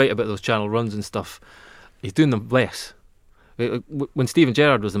 Tony's right about those channel runs and stuff. He's doing them less. When Steven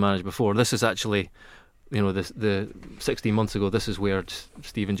Gerrard was the manager before, this is actually, the 16 months ago, this is where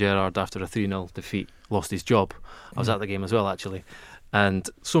Steven Gerrard, after a 3-0 defeat, lost his job. I was at the game as well, actually. And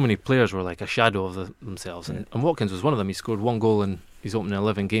so many players were like a shadow of themselves. And Watkins was one of them. He scored 1 goal in his opening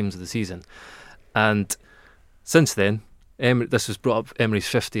 11 games of the season. And since then, this was brought up Emery's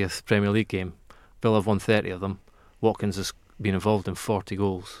 50th Premier League game. Villa have won 30 of them. Watkins has been involved in 40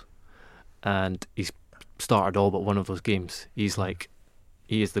 goals. And he's started all but one of those games. He's like,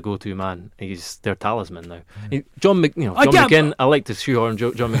 he is the go-to man. He's their talisman now. John McGinn, I like to shoehorn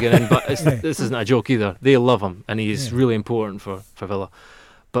John McGinn in, but this isn't a joke either. They love him, and he's really important for Villa.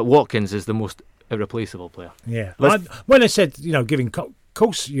 But Watkins is the most irreplaceable player. Yeah. When I said, giving, of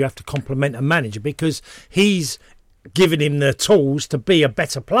course you have to compliment a manager because he's giving him the tools to be a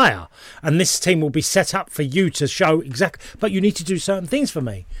better player. And this team will be set up for you to show exactly, but you need to do certain things for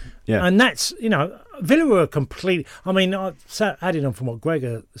me. Yeah. And that's, Villa were completely... I mean, adding on from what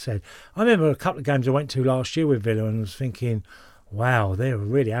Gregor said, I remember a couple of games I went to last year with Villa and was thinking, wow, they're a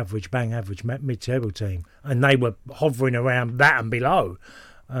really average mid-table team. And they were hovering around that and below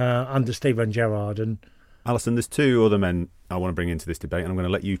under Steven Gerrard. And Alison, there's two other men I want to bring into this debate, and I'm going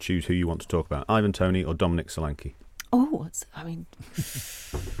to let you choose who you want to talk about, Ivan Toney or Dominic Solanke. I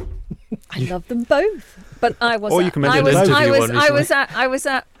love them both, but I was. Or you can mention I was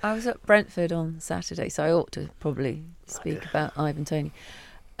at Brentford on Saturday, so I ought to probably speak about Ivan Toney,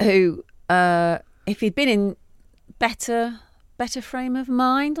 who, if he'd been in better frame of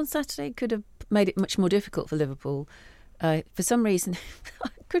mind on Saturday, could have made it much more difficult for Liverpool. For some reason, I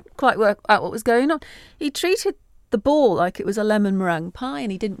couldn't quite work out what was going on. He treated the ball like it was a lemon meringue pie,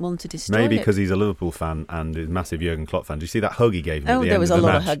 and he didn't want to destroy it. Maybe because he's a Liverpool fan and is a massive Jurgen Klopp fan. Did you see that hug he gave him at the end of the match? There was a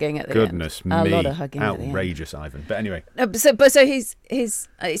lot of hugging at the end. Goodness me. A lot of hugging outrageous, at the end. Ivan. But anyway. So his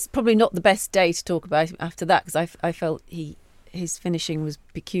it's probably not the best day to talk about him after that, because I felt his finishing was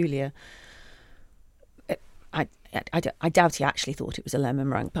peculiar. I doubt he actually thought it was a lemon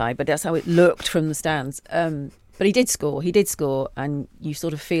meringue pie, but that's how it looked from the stands. But he did score, and you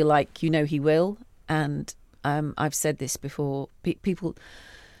sort of feel like he will. And I've said this before, people,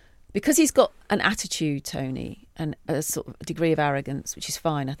 because he's got an attitude, Tony, and a sort of degree of arrogance, which is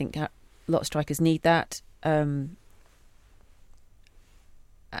fine. I think a lot of strikers need that.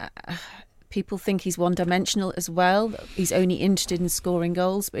 People think he's one-dimensional as well. He's only interested in scoring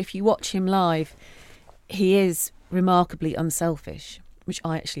goals. But if you watch him live, he is remarkably unselfish, which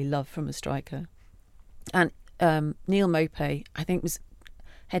I actually love from a striker. And Neal Maupay, I think, was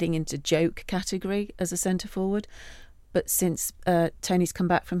heading into joke category as a centre-forward. But since Tony's come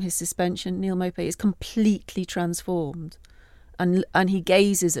back from his suspension, Neal Maupay is completely transformed. And he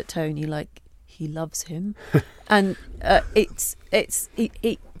gazes at Tony like he loves him. And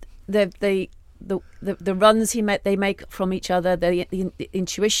the runs they make from each other, the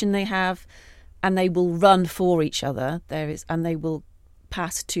intuition they have, and they will run for each other. And they will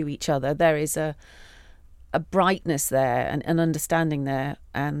pass to each other. There is a brightness there and an understanding there,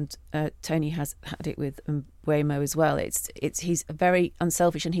 and Tony has had it with Mbeumo as well. He's very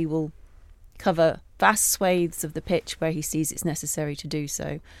unselfish, and he will cover vast swathes of the pitch where he sees it's necessary to do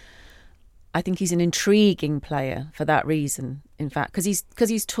so. I think he's an intriguing player for that reason. In fact, because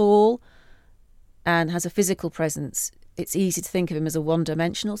he's tall and has a physical presence, it's easy to think of him as a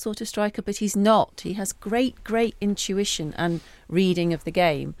one-dimensional sort of striker, but he's not. He has great intuition and reading of the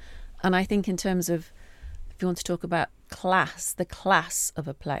game, and I think in terms of, if you want to talk about the class of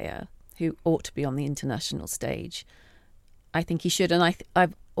a player who ought to be on the international stage, I think he should. And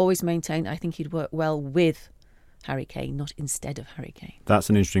I've always maintained I think he'd work well with Harry Kane, not instead of Harry Kane. That's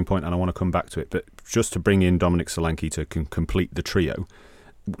an interesting point, and I want to come back to it. But just to bring in Dominic Solanke to complete the trio,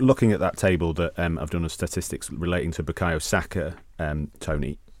 looking at that table that I've done of statistics relating to Bukayo Saka,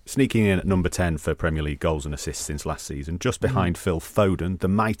 Tony, sneaking in at number 10 for Premier League goals and assists since last season, just behind Phil Foden,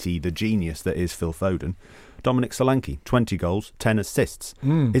 the genius that is Phil Foden. Dominic Solanke, 20 goals, 10 assists.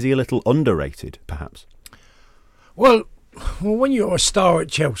 Is he a little underrated, perhaps? Well, when you're a star at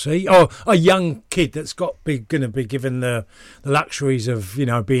Chelsea, or a young kid that's going to be given the luxuries of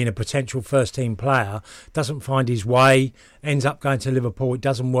being a potential first team player, doesn't find his way, ends up going to Liverpool. It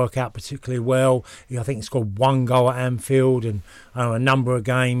doesn't work out particularly well. I think he scored one goal at Anfield and a number of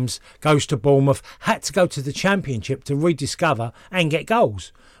games. Goes to Bournemouth, had to go to the Championship to rediscover and get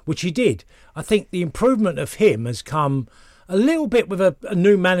goals, which he did. I think the improvement of him has come a little bit with a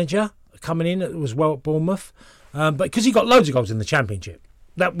new manager coming in that was well at Bournemouth. But because he got loads of goals in the Championship,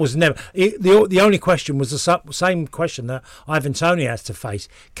 that was never the only question was the same question that Ivan Toney has to face: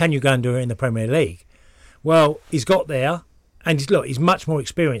 can you go and do it in the Premier League? Well, he's got there, and he's much more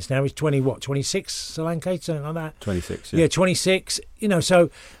experienced now. He's 26, Solanke, something like that. 26, yeah, 26. So,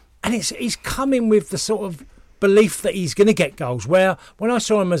 and he's coming with the sort of belief that he's going to get goals. Where when I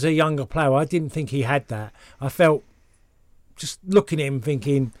saw him as a younger player, I didn't think he had that. I felt just looking at him,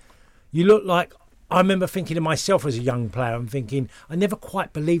 thinking, you look like. I remember thinking to myself as a young player and thinking, I never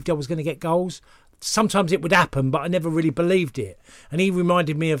quite believed I was going to get goals. Sometimes it would happen, but I never really believed it. And he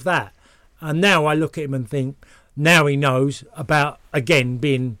reminded me of that. And now I look at him and think, now he knows about, again,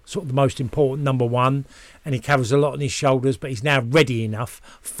 being sort of the most important number one, and he carries a lot on his shoulders, but he's now ready enough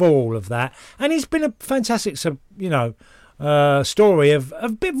for all of that. And it's been a fantastic, story of a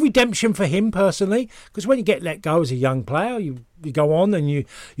bit of redemption for him personally, because when you get let go as a young player, you go on and you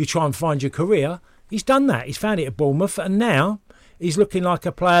try and find your career. He's done that. He's found it at Bournemouth, and now he's looking like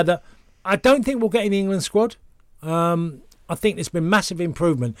a player that I don't think will get in the England squad. I think there's been massive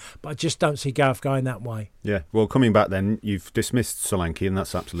improvement, but I just don't see Gareth going that way. Yeah, well, coming back then, you've dismissed Solanke, and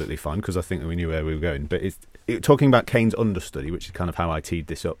that's absolutely fine, because I think that we knew where we were going. But talking about Kane's understudy, which is kind of how I teed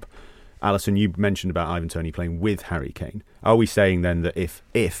this up, Alison, you mentioned about Ivan Toney playing with Harry Kane. Are we saying then that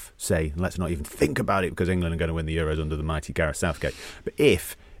if, say, let's not even think about it because England are going to win the Euros under the mighty Gareth Southgate, but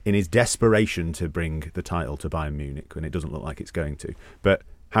if, in his desperation to bring the title to Bayern Munich, and it doesn't look like it's going to, but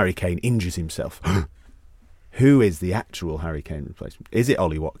Harry Kane injures himself, who is the actual Harry Kane replacement? Is it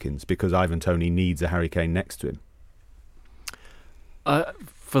Ollie Watkins? Because Ivan Toney needs a Harry Kane next to him.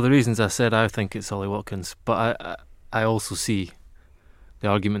 For the reasons I said, I think it's Ollie Watkins. But I also see the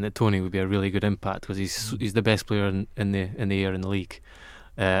argument that Toney would be a really good impact because he's the best player in the year in the league.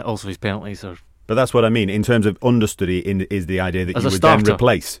 Also, his penalties are. But that's what I mean. In terms of understudy, is the idea that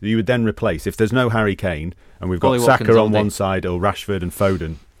you would then replace. If there's no Harry Kane and we've got Ollie Saka Watkins on one side or Rashford and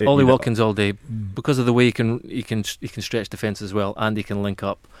Foden. Ollie Watkins all day because of the way he can stretch defence as well, and he can link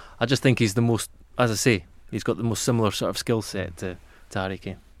up. I just think he's the most, as I say, he's got the most similar sort of skill set to Harry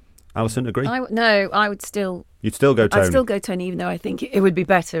Kane. Alison, agree? I would still. You'd still go Toney. I'd still go Toney, even though I think it would be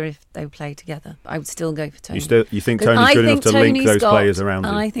better if they played together. I would still go for Toney. You think Tony's good enough to link those players around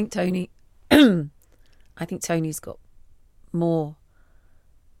him? I think Toney's got more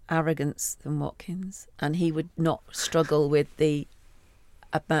arrogance than Watkins, and he would not struggle with the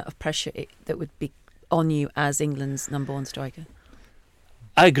amount of pressure that would be on you as England's number one striker.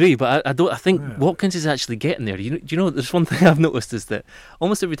 I agree, but I think Watkins is actually getting there. Do you know, there's one thing I've noticed is that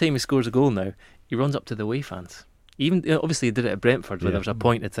almost every time he scores a goal now, he runs up to the away fans. Even obviously he did it at Brentford where there was a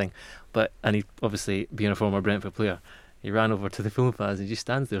pointed thing, and he obviously being a former Brentford player, he ran over to the film fans and just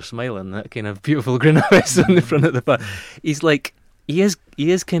stands there smiling, that kind of beautiful grin on the front of the fan. He's like, he is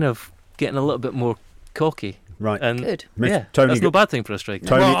kind of getting a little bit more cocky. Right. And good. Yeah, that's no bad thing for a striker.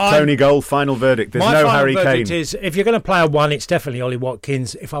 Tony Gold, final verdict. There's no Harry Kane. My final verdict is, if you're going to play a one, it's definitely Ollie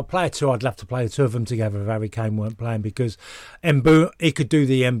Watkins. If I play a two, I'd love to play the two of them together if Harry Kane weren't playing, because he could do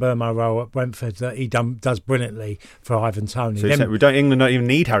the Mbeumo role at Brentford that he does brilliantly for Ivan Toney. So England don't even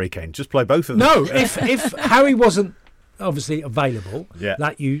need Harry Kane. Just play both of them. No, if Harry wasn't obviously available,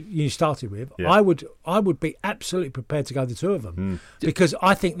 like you started with, I would be absolutely prepared to go the two of them because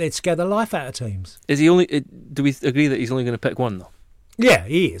I think they'd scare the life out of teams. Is he only? Do we agree that he's only going to pick one though? Yeah,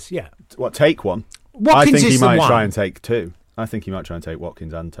 he is. Yeah. What, take one? Watkins I think he is might the one. try and take two. I think he might try and take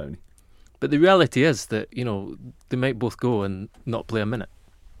Watkins and Toney. But the reality is that they might both go and not play a minute.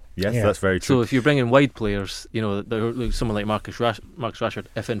 Yes, that's very true. So if you're bringing wide players, someone like Marcus Rashford,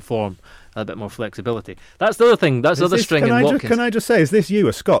 if in form, a bit more flexibility. That's the other thing. That's the other string in Watkins. Can I just say, is this you,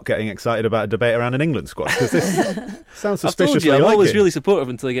 a Scot, getting excited about a debate around an England squad? Because this sounds suspiciously I'm like always it. really supportive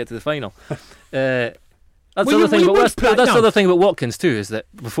until you get to the final. That's the other thing about Watkins too, is that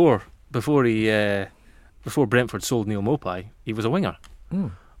before Brentford sold Neil Maupay, he was a winger.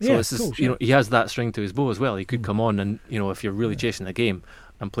 So he has that string to his bow as well. He could come on and if you're really chasing the game,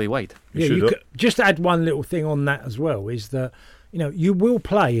 and play wide. Just to add one little thing on that as well is that you will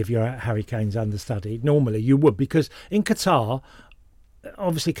play if you're Harry Kane's understudy. Normally you would, because in Qatar,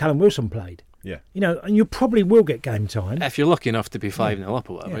 obviously Callum Wilson played. Yeah. And you probably will get game time if you're lucky enough to be 5-0 up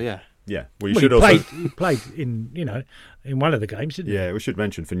or whatever. Yeah. Yeah, he played in in one of the games, didn't he? Yeah, we should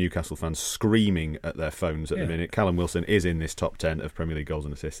mention for Newcastle fans screaming at their phones at the minute, Callum Wilson is in this top 10 of Premier League goals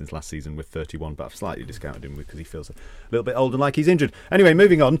and assists since last season with 31, but I've slightly discounted him because he feels a little bit old and like he's injured. Anyway,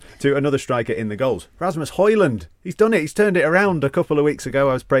 moving on to another striker in the goals, Rasmus Højlund. He's done it. He's turned it around a couple of weeks ago.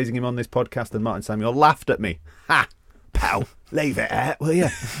 I was praising him on this podcast and Martin Samuel laughed at me. Ha! Pal, leave it out, will you?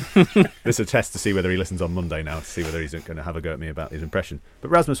 This is a test to see whether he listens on Monday now, to see whether he's going to have a go at me about his impression. But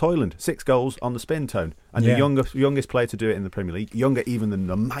Rasmus Højlund, 6 goals on the spin, Tone, and the youngest player to do it in the Premier League, younger even than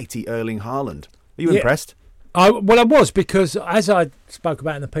the mighty Erling Haaland. Are you impressed? I was, because as I spoke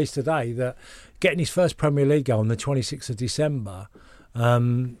about in the piece today, that getting his first Premier League goal on the 26th of December,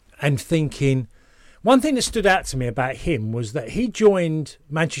 and thinking, one thing that stood out to me about him was that he joined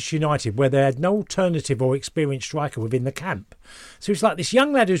Manchester United where they had no alternative or experienced striker within the camp. So it's like this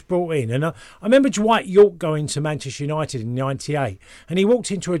young lad who's brought in. And I remember Dwight York going to Manchester United in '98, and he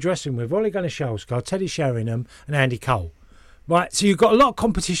walked into a dressing room with Ole Gunnar Solskjaer, Teddy Sheringham and Andy Cole. Right, so you've got a lot of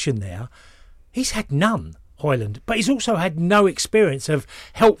competition there. He's had none. Højlund, but he's also had no experience of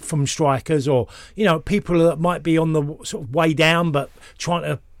help from strikers or, people that might be on the sort of way down but trying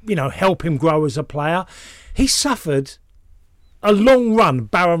to, help him grow as a player. He suffered a long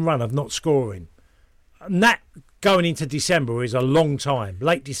barren run of not scoring. And that going into December is a long time.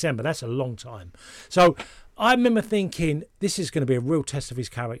 Late December, that's a long time. So I remember thinking this is going to be a real test of his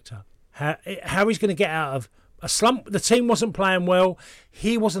character. How he's going to get out of a slump. The team wasn't playing well.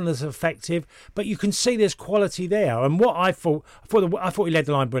 He wasn't as effective, but you can see there's quality there. And what I thought he led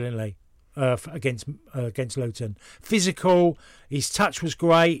the line brilliantly against Luton. Physical, his touch was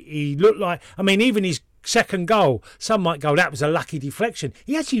great. He looked like, even his second goal, some might go, that was a lucky deflection.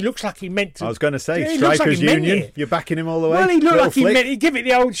 He actually looks like he meant to. I was going to say, Strikers Union, you're backing him all the way. Well, he looked like he meant to give it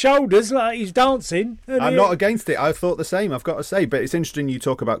the old shoulders, like he's dancing. I'm not against it. I thought the same, I've got to say. But it's interesting you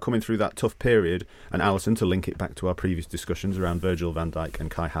talk about coming through that tough period, and Alisson, to link it back to our previous discussions around Virgil van Dijk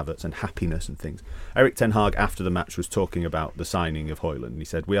and Kai Havertz and happiness and things. Erik ten Hag, after the match, was talking about the signing of Højlund, and he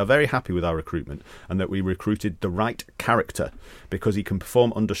said, "We are very happy with our recruitment and that we recruited the right character because he can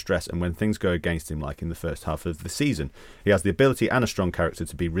perform under stress and when things go against him, like in the first half of the season. He has the ability and a strong character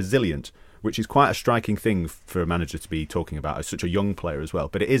to be resilient," which is quite a striking thing for a manager to be talking about as such a young player as well.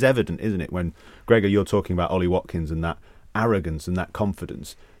 But it is evident, isn't it, when, Gregor, you're talking about Ollie Watkins and that arrogance and that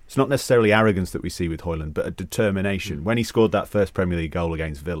confidence. It's not necessarily arrogance that we see with Højlund, but a determination. When he scored that first Premier League goal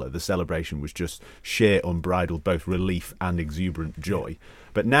against Villa, the celebration was just sheer unbridled, both relief and exuberant joy.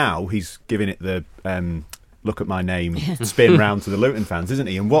 But now he's giving it the look at my name spin round to the Luton fans, isn't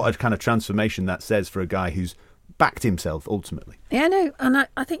he? And what a kind of transformation that says for a guy who's backed himself ultimately. Yeah, no, and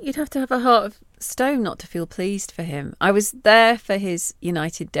I think you'd have to have a heart of stone not to feel pleased for him. I was there for his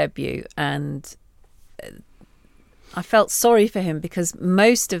United debut and I felt sorry for him because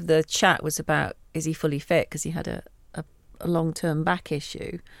most of the chat was about, is he fully fit? Because he had a long-term back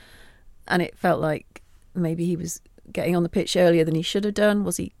issue. And it felt like maybe he was getting on the pitch earlier than he should have done.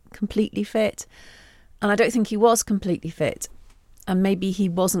 Was he completely fit? And I don't think he was completely fit. And maybe he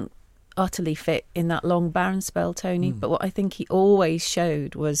wasn't utterly fit in that long barren spell, Tony. But what I think he always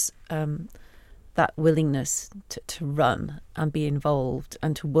showed was that willingness to run and be involved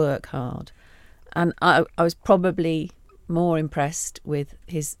and to work hard. And I was probably more impressed with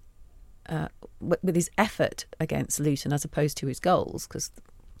his effort against Luton as opposed to his goals, because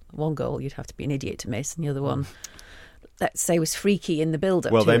one goal you'd have to be an idiot to miss, and the other one, let's say, was freaky in the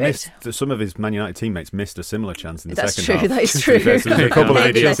build-up. Well, some of his Man United teammates missed a similar chance in the second half. That is true. There's a couple of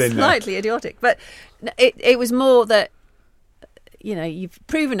idiots in there. Slightly idiotic, but it was more that, you've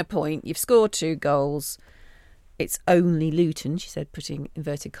proven a point, you've scored 2 goals. It's only Luton, she said, putting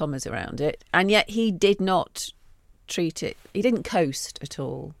inverted commas around it. And yet he did not treat it, he didn't coast at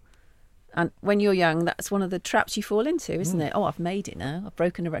all. And when you're young, that's one of the traps you fall into, isn't it? Oh, I've made it now. I've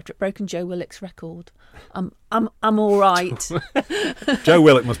broken Joe Willock's record. I'm all right. Joe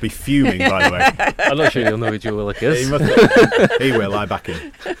Willock must be fuming, by the way. I'm not sure he'll know who Joe Willock is. He will, I back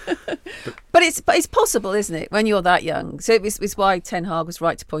him. But it's possible, isn't it, when you're that young? So it's why Ten Hag was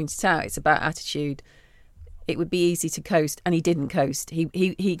right to point it out. It's about attitude. It would be easy to coast, and he didn't coast.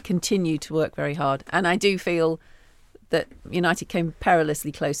 He continued to work very hard. And I do feel that United came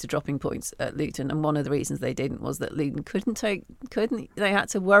perilously close to dropping points at Luton, and one of the reasons they didn't was that Luton couldn't. They had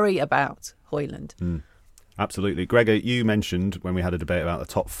to worry about Højlund. Absolutely. Gregor, you mentioned when we had a debate about the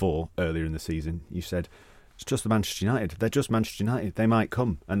top 4 earlier in the season, you said it's just the Manchester United. They're just Manchester United. They might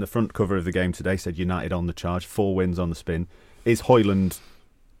come. And the front cover of the game today said United on the charge, 4 wins on the spin. Is Højlund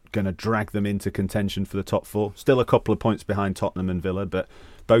going to drag them into contention for the top 4? Still a couple of points behind Tottenham and Villa, but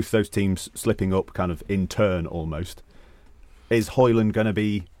both those teams slipping up kind of in turn almost. Is Højlund going to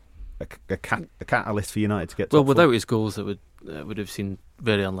be a catalyst for United to get top 4? Well, without his goals, it would have seemed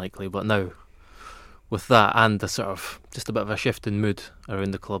very unlikely. But now, with that and the sort of just a bit of a shift in mood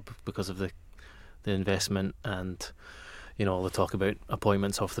around the club because of the investment and all the talk about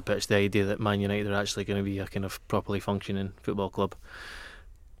appointments off the pitch, the idea that Man United are actually going to be a kind of properly functioning football club,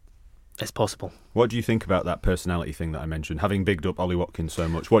 it's possible. What do you think about that personality thing that I mentioned? Having bigged up Ollie Watkins so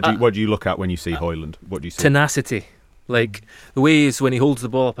much, what do you look at when you see Højlund? What do you see? Tenacity. Like the way is when he holds the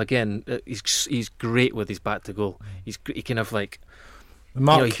ball up again, he's great with his back to goal. He kind of like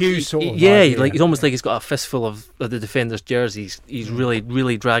Mark Hughes sort of. Like he's almost like he's got a fistful of the defenders' jerseys. He's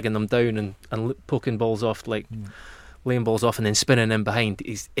really dragging them down and poking balls off, like laying balls off and then spinning in behind.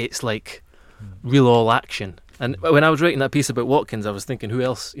 It's like real all action. And when I was writing that piece about Watkins, I was thinking who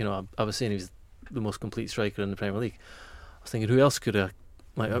else. I was saying he was the most complete striker in the Premier League. I was thinking who else could who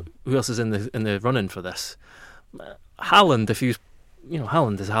else is in the running for this? Haaland, if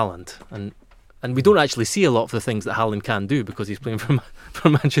Haaland is Haaland, and And we don't actually see a lot of the things that Haaland can do because he's playing for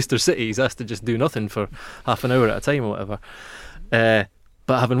Manchester City. He's asked to just do nothing for half an hour at a time or whatever.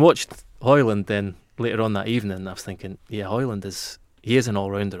 But having watched Højlund then later on that evening, I was thinking, yeah, Højlund is an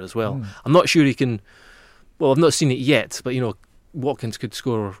all-rounder as well. I'm not sure he can. Well, I've not seen it yet, but Watkins could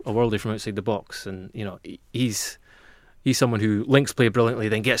score a worldie from outside the box, and he's someone who links play brilliantly,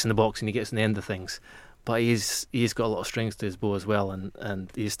 then gets in the box and he gets in the end of things. But he's got a lot of strings to his bow as well,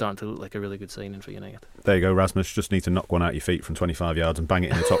 and he's starting to look like a really good signing for United. There you go, Rasmus. Just need to knock one out your feet from 25 yards and bang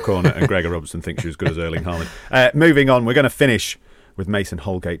it in the top corner, and Gregor Robertson thinks you're as good as Erling Haaland. Moving on, we're going to finish with Mason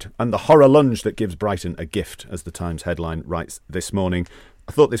Holgate and the horror lunge that gives Brighton a gift, as the Times headline writes this morning.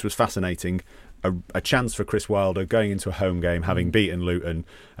 I thought this was fascinating. A chance for Chris Wilder going into a home game, having beaten Luton.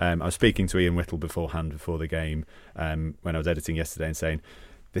 I was speaking to Ian Whittle before the game, when I was editing yesterday, and saying,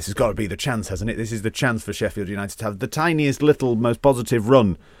 this has got to be the chance, hasn't it? This is the chance for Sheffield United to have the tiniest little, most positive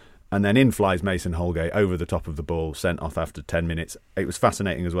run. And then in flies Mason Holgate over the top of the ball, sent off after 10 minutes. It was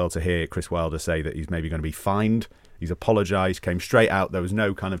fascinating as well to hear Chris Wilder say that he's maybe going to be fined. He's apologised, came straight out. There was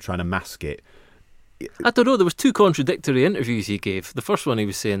no kind of trying to mask it. I don't know, there was two contradictory interviews he gave. The first one he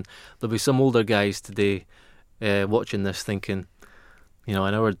was saying there'll be some older guys today watching this thinking, an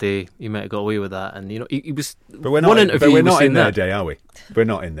hour day you might have got away with that, and he was. But we're not in their day, are we? We're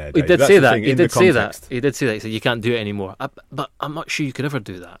not in their day. He did say that. He did say that. He said you can't do it anymore. But I'm not sure you could ever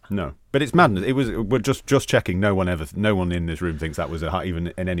do that. No, but it's madness. We're just checking. No one in this room thinks that was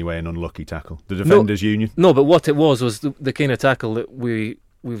even in any way an unlucky tackle. The defenders' union. No, but what it was the kind of tackle that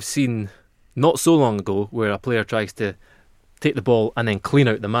we've seen not so long ago, where a player tries to take the ball and then clean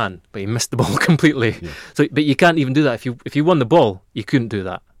out the man, but he missed the ball completely. Yeah. So, but you can't even do that. If you won the ball, you couldn't do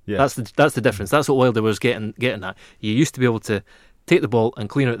that. Yeah. That's the difference. That's what Wilder was getting at. You used to be able to take the ball and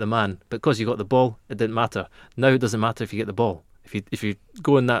clean out the man, but because you got the ball, it didn't matter. Now it doesn't matter if you get the ball. If you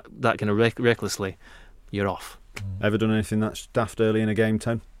go in that kind of recklessly, you're off. Ever done anything that's daft early in a game,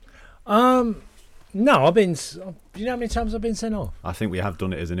 Tone? No, do you know how many times I've been sent off? I think we have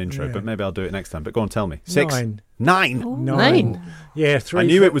done it as an intro, but maybe I'll do it next time. But go on, tell me. 6? 9? Oh, 9? Yeah, 3. I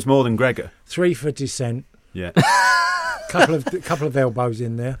knew it was more than Gregor. 3 for dissent. Yeah. couple of elbows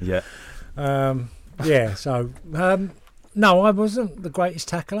in there. Yeah. No, I wasn't the greatest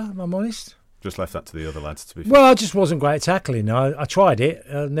tackler, if I'm honest. Just left that to the other lads, to be fair. Well, I just wasn't great at tackling. I tried it.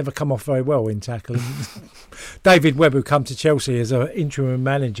 Never come off very well in tackling. David Webb, who come to Chelsea as an interim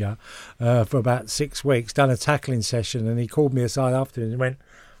manager for about 6 weeks, done a tackling session, and he called me aside after and went,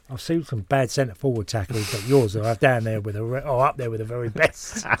 I've seen some bad centre-forward tackles, but yours are down there with up there with the very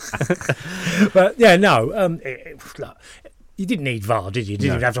best. But, yeah, no. You didn't need VAR, did you? You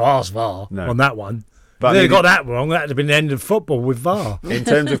didn't have to ask VAR on that one. But if they got that wrong, that would have been the end of football with VAR. In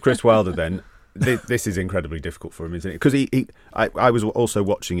terms of Chris Wilder, then, this is incredibly difficult for him, isn't it? Because I was also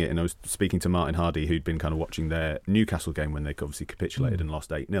watching it, and I was speaking to Martin Hardy, who'd been kind of watching their Newcastle game when they obviously capitulated and lost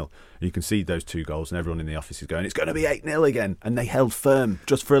 8-0. You can see those 2 goals, and everyone in the office is going, it's going to be 8-0 again. And they held firm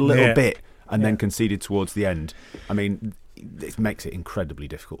just for a little bit and then conceded towards the end. I mean, it makes it incredibly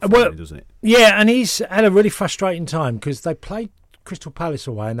difficult for him, doesn't it? Yeah, and he's had a really frustrating time because they played Crystal Palace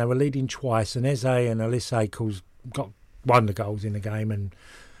away and they were leading twice, and Eze and Olise won the goals in the game and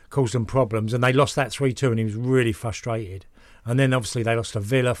caused them problems, and they lost that 3-2, and he was really frustrated. And then obviously they lost to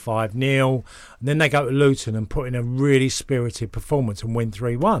Villa 5-0, and then they go to Luton and put in a really spirited performance and win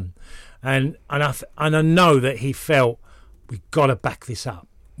 3-1. And I know that he felt, we've got to back this up.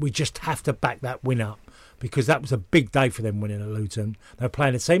 We just have to back that win up, because that was a big day for them winning at Luton. They were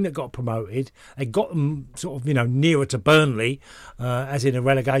playing a team that got promoted. They got them sort of, nearer to Burnley, as in a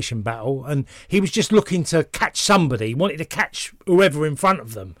relegation battle. And he was just looking to catch somebody. He wanted to catch whoever in front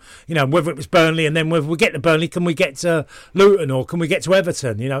of them. Whether it was Burnley, and then whether we get to Burnley, can we get to Luton or can we get to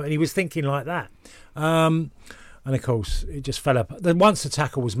Everton? And he was thinking like that. And of course, it just fell up. Then once the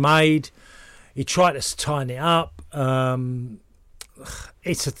tackle was made, he tried to tighten it up.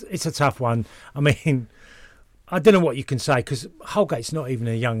 It's a tough one. I mean, I don't know what you can say, because Holgate's not even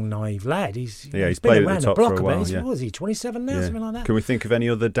a young, naive lad. He's played been around at the top the block for a while. What was he, 27 now, something like that? Can we think of any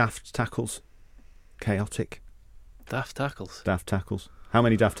other daft tackles? Chaotic? Daft tackles? Daft tackles. How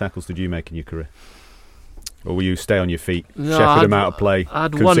many daft tackles did you make in your career? Or will you stay on your feet, no, shepherd them out of play,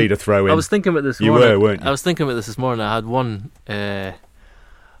 concede a throw in? I was thinking about this morning. You were, weren't you? I was thinking about this this morning. I had one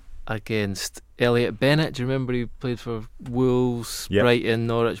against Elliot Bennett. Do you remember he played for Wolves, Brighton,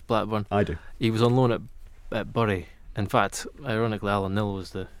 Norwich, Blackburn? I do. He was on loan at Bury. In fact, ironically, Alan Nill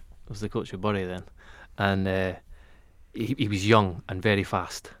was the coach of Bury then, and he was young and very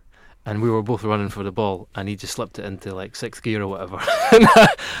fast, and we were both running for the ball, and he just slipped it into like 6th gear or whatever,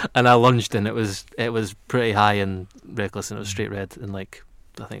 and I lunged, and it was pretty high and reckless, and it was straight red, and I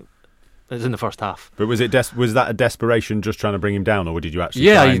think It was in the first half. But was that a desperation just trying to bring him down, or did you actually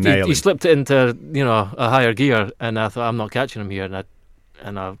Yeah, try and nail he him? slipped it into a higher gear, and I thought, I'm not catching him here,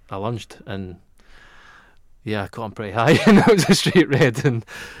 and I lunged, and I caught him pretty high, and it was a straight red, and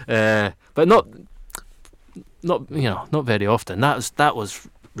but not very often. That was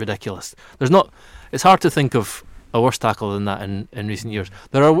ridiculous. It's hard to think of a worse tackle than that in recent years.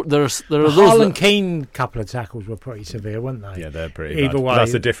 There are those. Harlan Kane couple of tackles were pretty severe, weren't they? Yeah, they're pretty Either bad. way,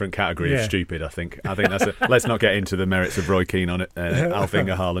 That's a different category of stupid, I think. That's let's not get into the merits of Roy Keane on it.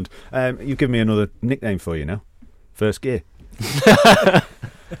 Alfinger Haaland. You give me another nickname for you now. First Gear.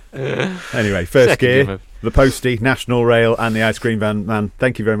 Anyway, First Gear, the Postie, National Rail and the Ice Cream Van Man.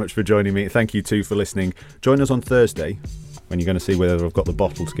 Thank you very much for joining me. Thank you too for listening. Join us on Thursday when you're going to see whether I've got the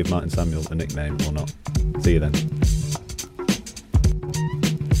bottle to give Martin Samuel a nickname or not. See you then.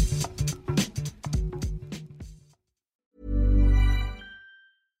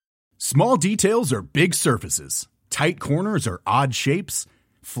 Small details are big surfaces. Tight corners are odd shapes.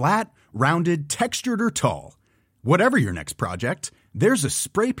 Flat, rounded, textured, or tall. Whatever your next project, there's a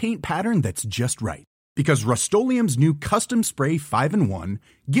spray paint pattern that's just right. Because Rust-Oleum's new Custom Spray 5-in-1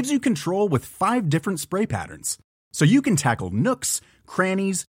 gives you control with 5 different spray patterns. So you can tackle nooks,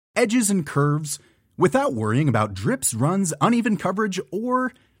 crannies, edges, and curves without worrying about drips, runs, uneven coverage,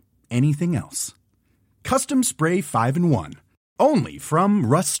 or anything else. Custom Spray 5-in-1. Only from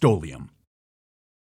Rust-Oleum.